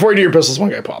popped. So before you do your pistols, 1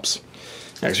 guy pops.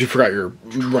 Yeah, because you forgot your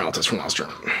morale test from last turn.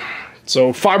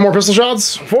 So 5 more pistol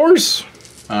shots. 4s.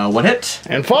 1 hit.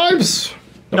 And 5s.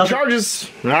 No Nothing. charges.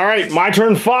 All right, my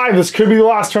turn 5. This could be the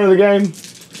last turn of the game.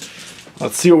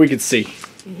 Let's see what we can see.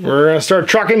 We're gonna start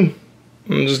trucking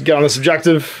and just get on this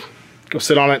objective. Go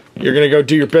sit on it. You're gonna go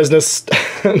do your business.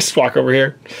 Just walk over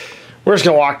here. We're just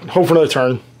gonna walk, hope for another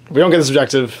turn. If we don't get this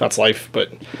objective, that's life,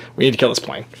 but we need to kill this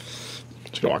plane.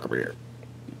 Just gonna walk over here.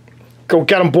 Go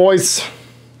get them, boys.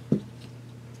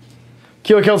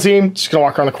 Kill team. Just gonna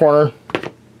walk around the corner.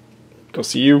 Go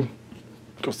see you.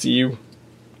 Go see you.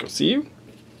 Go see you.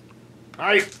 All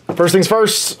right. First things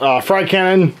first. Frag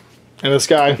cannon and this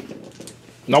guy.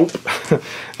 Nope.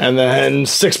 And then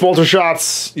 6 bolter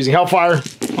shots using Hellfire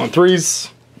on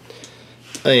 3s.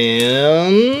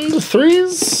 And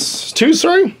 3s? 2,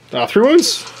 sorry. 3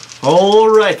 wounds. All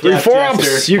right. 3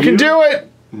 4-ups. You can do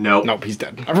it. Nope. Nope, he's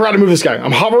dead. I forgot to move this guy.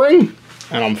 I'm hovering,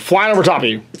 and I'm flying over top of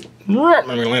you. I'm going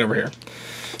to land over here.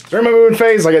 During my movement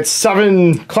phase, I get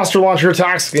 7 cluster launcher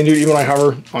attacks. I can do it even when I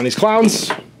hover on these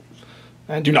clowns.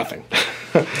 And do nothing.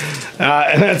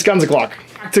 And then it's guns o'clock.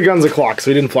 Back to guns o'clock, so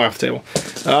he didn't fly off the table.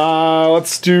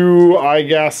 Let's do, I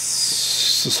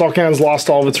guess, assault cannon's lost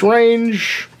all of its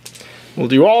range. We'll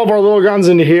do all of our little guns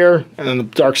into here, and then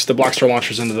the black star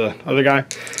launchers into the other guy.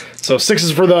 So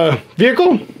 6s for the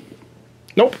vehicle.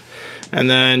 Nope. And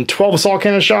then 12 assault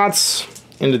cannon shots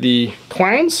into the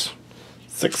clowns.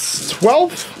 6,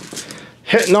 12.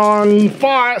 Hitting on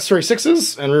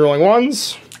 6s and rerolling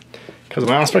 1s because of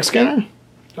my aspect scanner.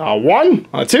 1,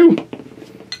 2.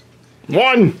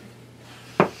 1.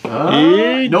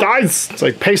 He nope. dies. It's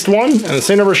like paste 1, and the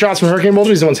same number of shots from Hurricane Bolter.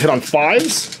 These ones hit on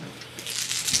 5s.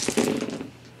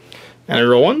 And I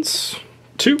roll 1s.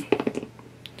 2.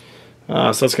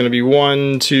 So that's going to be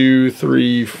 1, 2,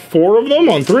 3, 4 of them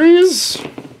on 3s.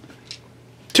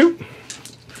 2.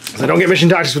 So I don't get mission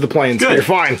tactics with the planes. Good. But you're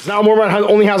fine. Now Mormon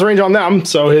only has range on them,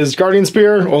 so his Guardian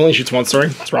Spear only shoots once, sorry.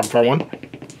 It's rapid fire 1.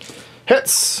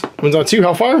 Hits. Wounds on 2,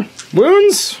 Hellfire.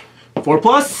 Wounds.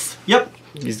 4+. Yep.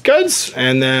 He's good.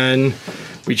 And then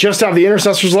we just have the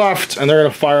intercessors left, and they're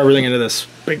going to fire everything into this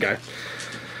big guy.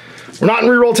 We're not in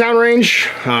reroll town range,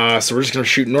 so we're just going to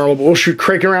shoot normal, but we'll shoot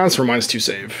Kraken rounds for -2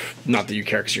 save. Not that you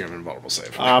care because you have an invulnerable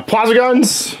save. Plasma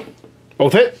guns.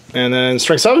 Both hit. And then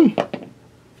strength 7.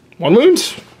 1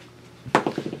 wound.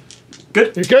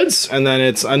 Good. You're good. And then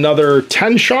it's another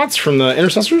 10 shots from the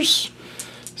intercessors.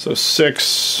 So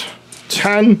 6,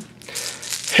 10.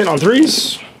 Hit on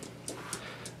 3s.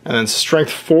 And then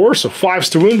strength 4, so 5s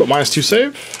to wound, but -2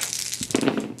 save.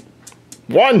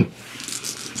 1.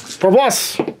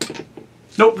 4+.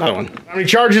 Nope. Not 1. How many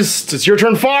charges? It's your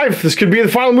turn 5. This could be the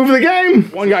final move of the game.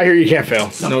 1 guy here you can't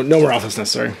fail. No more offense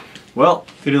necessary. Well,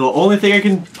 the only thing I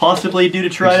can possibly do to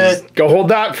try to go hold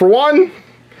that for 1.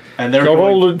 And there go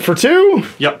hold it for 2.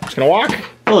 Yep. Just gonna walk.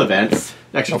 We'll advance.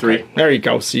 Extra 3. There you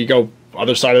go. So you go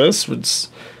other side of this. It's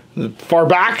far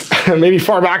back. Maybe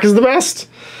far back is the best.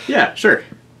 Yeah, sure.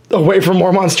 Away from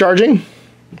Mormon's charging.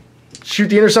 Shoot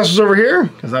the intercessors over here,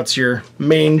 because that's your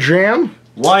main jam.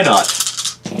 Why not?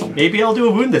 Maybe I'll do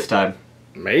a wound this time.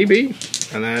 Maybe.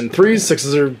 And then 3s,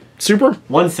 6s are super.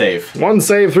 1 save. 1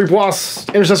 save, 3+.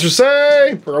 Intercessor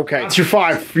save. We're okay. That's your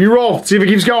 5. You roll. See if it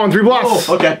keeps going. 3+.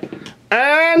 Oh, okay.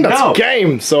 And that's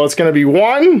game. So it's going to be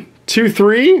 1, 2,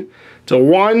 3 to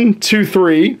 1, 2,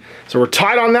 3. So we're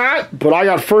tied on that, but I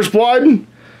got first blood.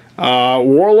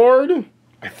 Warlord.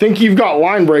 I think you've got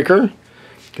line breaker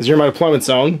because you're in my deployment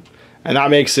zone. And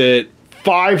that makes it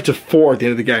 5 to 4 at the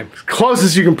end of the game. As close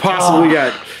as you can possibly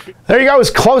get. There you go, as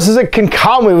close as it can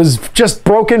come. It was just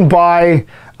broken by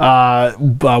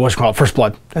first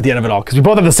blood at the end of it all. Because we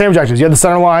both have the same objectives. You had the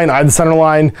center line, I had the center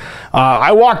line.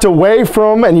 I walked away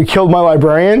from and you killed my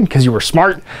librarian because you were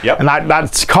smart. Yep. And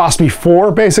that cost me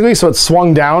 4 basically. So it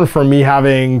swung down from me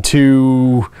having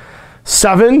to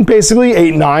 7, basically,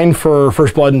 8, 9 for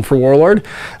First Blood and for Warlord,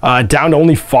 down to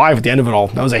only 5 at the end of it all.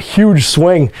 That was a huge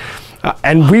swing.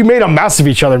 And we made a mess of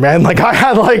each other, man. I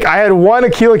had 1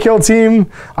 Aquila kill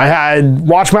team. I had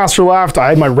Watchmaster left. I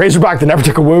had my Razorback that never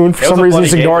took a wound. For some reason,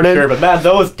 just ignored it. Sure, but man,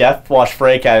 those Deathwatch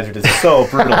Frag cannons are just so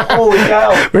brutal. Holy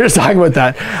cow. We're just talking about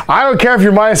that. I don't care if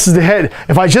your minus is to hit.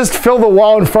 If I just fill the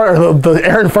wall in front, or the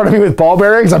air in front of me with ball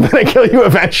bearings, I'm going to kill you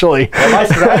eventually. Well, my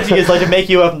strategy is to make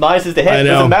you have minuses to hit. It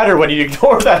doesn't matter when you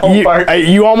ignore that whole part.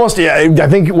 You almost, I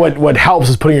think what helps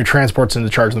is putting your transports into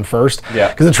charge them first. Yeah.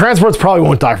 Because the transports probably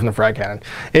won't die from the frag cannon.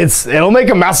 It'll make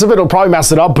a mess of it. It'll probably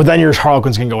mess it up, but then your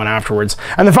Harlequins can go in afterwards.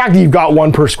 And the fact that you've got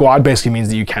 1 per squad basically means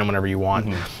that you can whenever you want.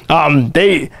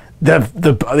 The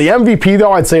MVP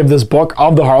though, I'd say, of this book,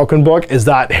 of the Harlequin book, is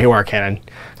that Haywire cannon.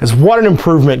 Because what an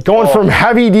improvement. Going from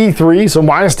heavy D3, so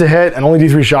minus to hit and only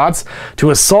D3 shots,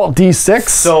 to assault D6.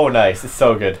 So nice. It's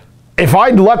so good. if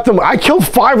I'd let them, I killed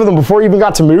 5 of them before he even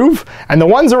got to move, and the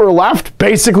ones that were left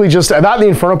basically just, that and the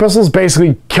Inferno pistols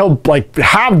basically killed, like,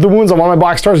 halved the wounds on one of my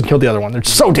black stars and killed the other one. They're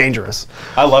so dangerous.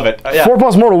 I love it. Yeah.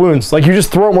 4+ mortal wounds. Like, you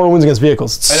just throw mortal wounds against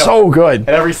vehicles. It's so good. And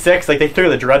every 6, like, they threw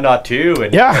the Dreadnought too,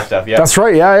 and stuff. Yeah, that's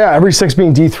right. Yeah. Every 6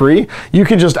 being D3, you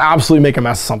could just absolutely make a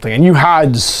mess of something. And you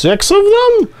had 6 of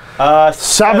them?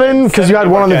 7, because you had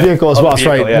one on the vehicle as well. That's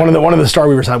right. Yeah. One of the Star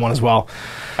Weavers had one as well.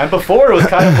 And before, it was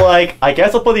kind of like, I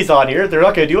guess I'll put these on here. They're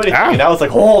not going to do anything. Yeah. And now it's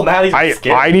like, oh, man, these are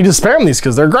scary. I need to spam these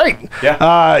because they're great.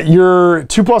 Yeah. Your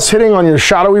 2+ hitting on your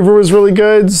Shadow Weaver was really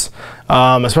good.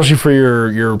 Especially for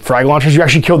your frag launchers. You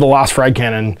actually killed the last frag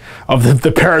cannon of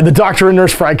the pair, the Doctor and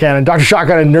Nurse frag cannon, Dr.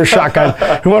 Shotgun and Nurse Shotgun,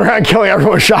 who went around killing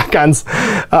everyone with shotguns.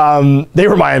 They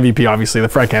were my MVP, obviously. The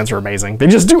frag cannons are amazing. They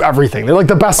just do everything. They're like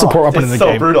the best support weapon in the game.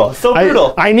 It's so brutal. So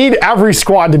brutal. I need every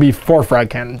squad to be 4 frag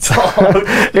cannons.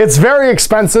 It's very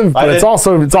expensive, but it's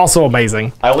also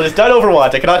amazing. I was done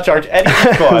Overwatch. I cannot charge any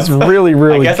squads. It's really,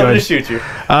 really good. I guess I'm going to shoot you.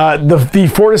 The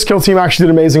Fortis kill team actually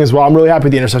did amazing as well. I'm really happy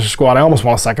with the Intercessor squad. I almost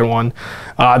won a second one.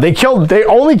 They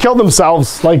only killed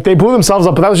themselves. Like, they blew themselves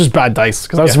up, but that was just bad dice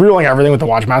because I was rerolling everything with the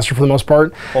Watchmaster for the most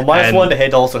part. Well, -1 to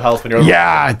hit also helps when you're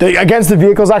against the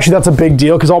vehicles. Actually, that's a big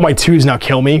deal because all my 2s now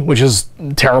kill me, which is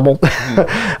terrible.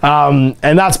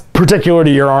 And that's particular to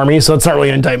your army, so it's not really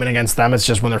an indictment against them. It's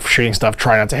just when they're shooting stuff,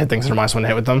 try not to hit things that are -1 to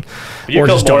hit with them. But you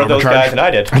killed more of those guys than I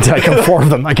did. I killed 4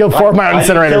 of them. I killed 4 of my own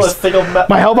incinerators.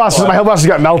 My hell blasters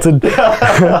got melted.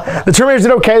 The Terminators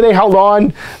did okay. They held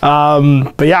on.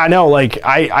 But yeah, no, like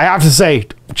I have to say,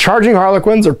 charging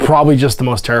Harlequins are probably just the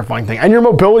most terrifying thing. And your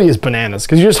mobility is bananas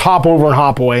because you just hop over and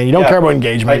hop away and you don't care about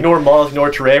engagement. Ignore models,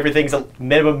 ignore terrain, everything's a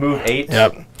minimum move 8.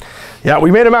 Yep. Yeah,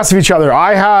 we made a mess of each other.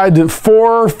 I had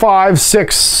 4, 5,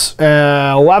 6,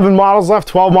 11 models left,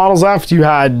 12 models left. You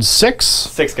had 6?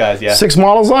 6 guys, yeah. 6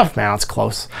 models left? Man, that's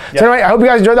close. Yep. So anyway, I hope you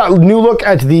guys enjoyed that new look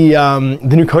at the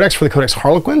new codex for the Codex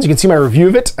Harlequins. You can see my review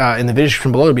of it in the video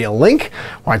description below. There'll be a link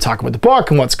where I talk about the book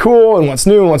and what's cool and what's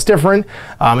new and what's different,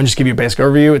 and just give you a basic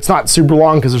overview. It's not super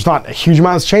long because there's not a huge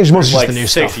amount that's changed. It's mostly just the new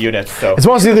 6 stuff. Units, so. It's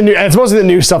mostly the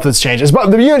new stuff that's changed.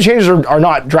 But the unit changes are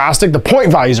not drastic. The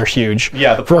point values are huge.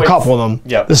 Yeah, for a couple of them.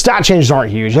 Yeah. The stat changes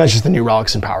aren't huge. That's just the new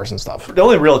relics and powers and stuff. The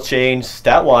only real change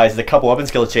stat-wise is a couple weapon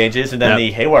skill changes, and then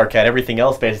the Haywire Cat. Everything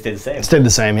else basically stayed the same. It stayed the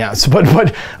same, yeah. So, but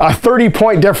a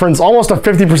 30-point difference, almost a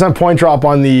 50% point drop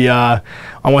on the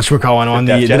on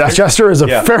the Death Jester is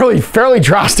a fairly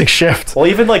drastic shift. Well,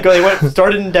 even like they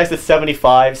started index at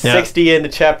 75, 60 in the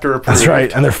chapter approved. That's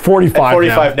right, and they're 45.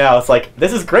 45 now. It's like,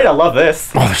 this is great. I love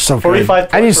this. Oh, they're so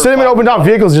 45 good. And you sit them in open top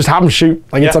vehicles, just have them shoot.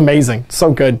 Like it's amazing. It's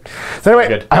so good. So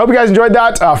anyway, I hope you guys enjoyed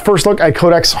that first look at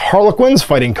Codex Harlequins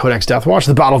fighting Codex Deathwatch,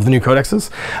 the battle of the new codexes.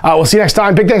 We'll see you next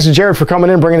time. Big thanks to Jared for coming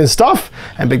in, bringing his stuff,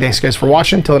 and big thanks guys for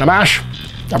watching. Till then, I'm Ash.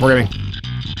 Up we're gaming.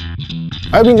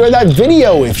 I hope you enjoyed that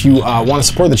video. If you want to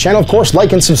support the channel, of course,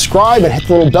 like and subscribe and hit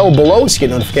the little bell below so you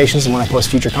get notifications when I post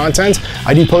future content.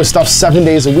 I do post stuff 7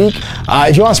 days a week.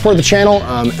 If you want to support the channel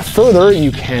further,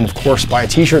 you can, of course, buy a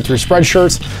t-shirt through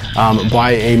Spreadshirts,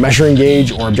 buy a measuring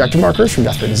gauge or objective markers from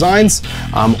Deathwatch Designs,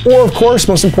 or, of course,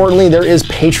 most importantly, there is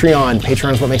Patreon.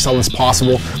 Patreon is what makes all this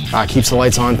possible, keeps the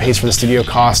lights on, pays for the studio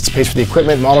costs, pays for the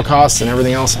equipment, model costs, and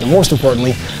everything else, and most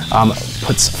importantly,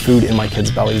 puts food in my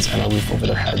kids' bellies and a roof over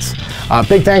their heads.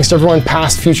 Big thanks to everyone,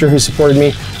 past, future, who supported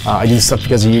me. I do this stuff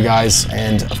because of you guys,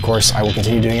 and of course, I will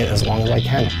continue doing it as long as I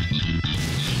can.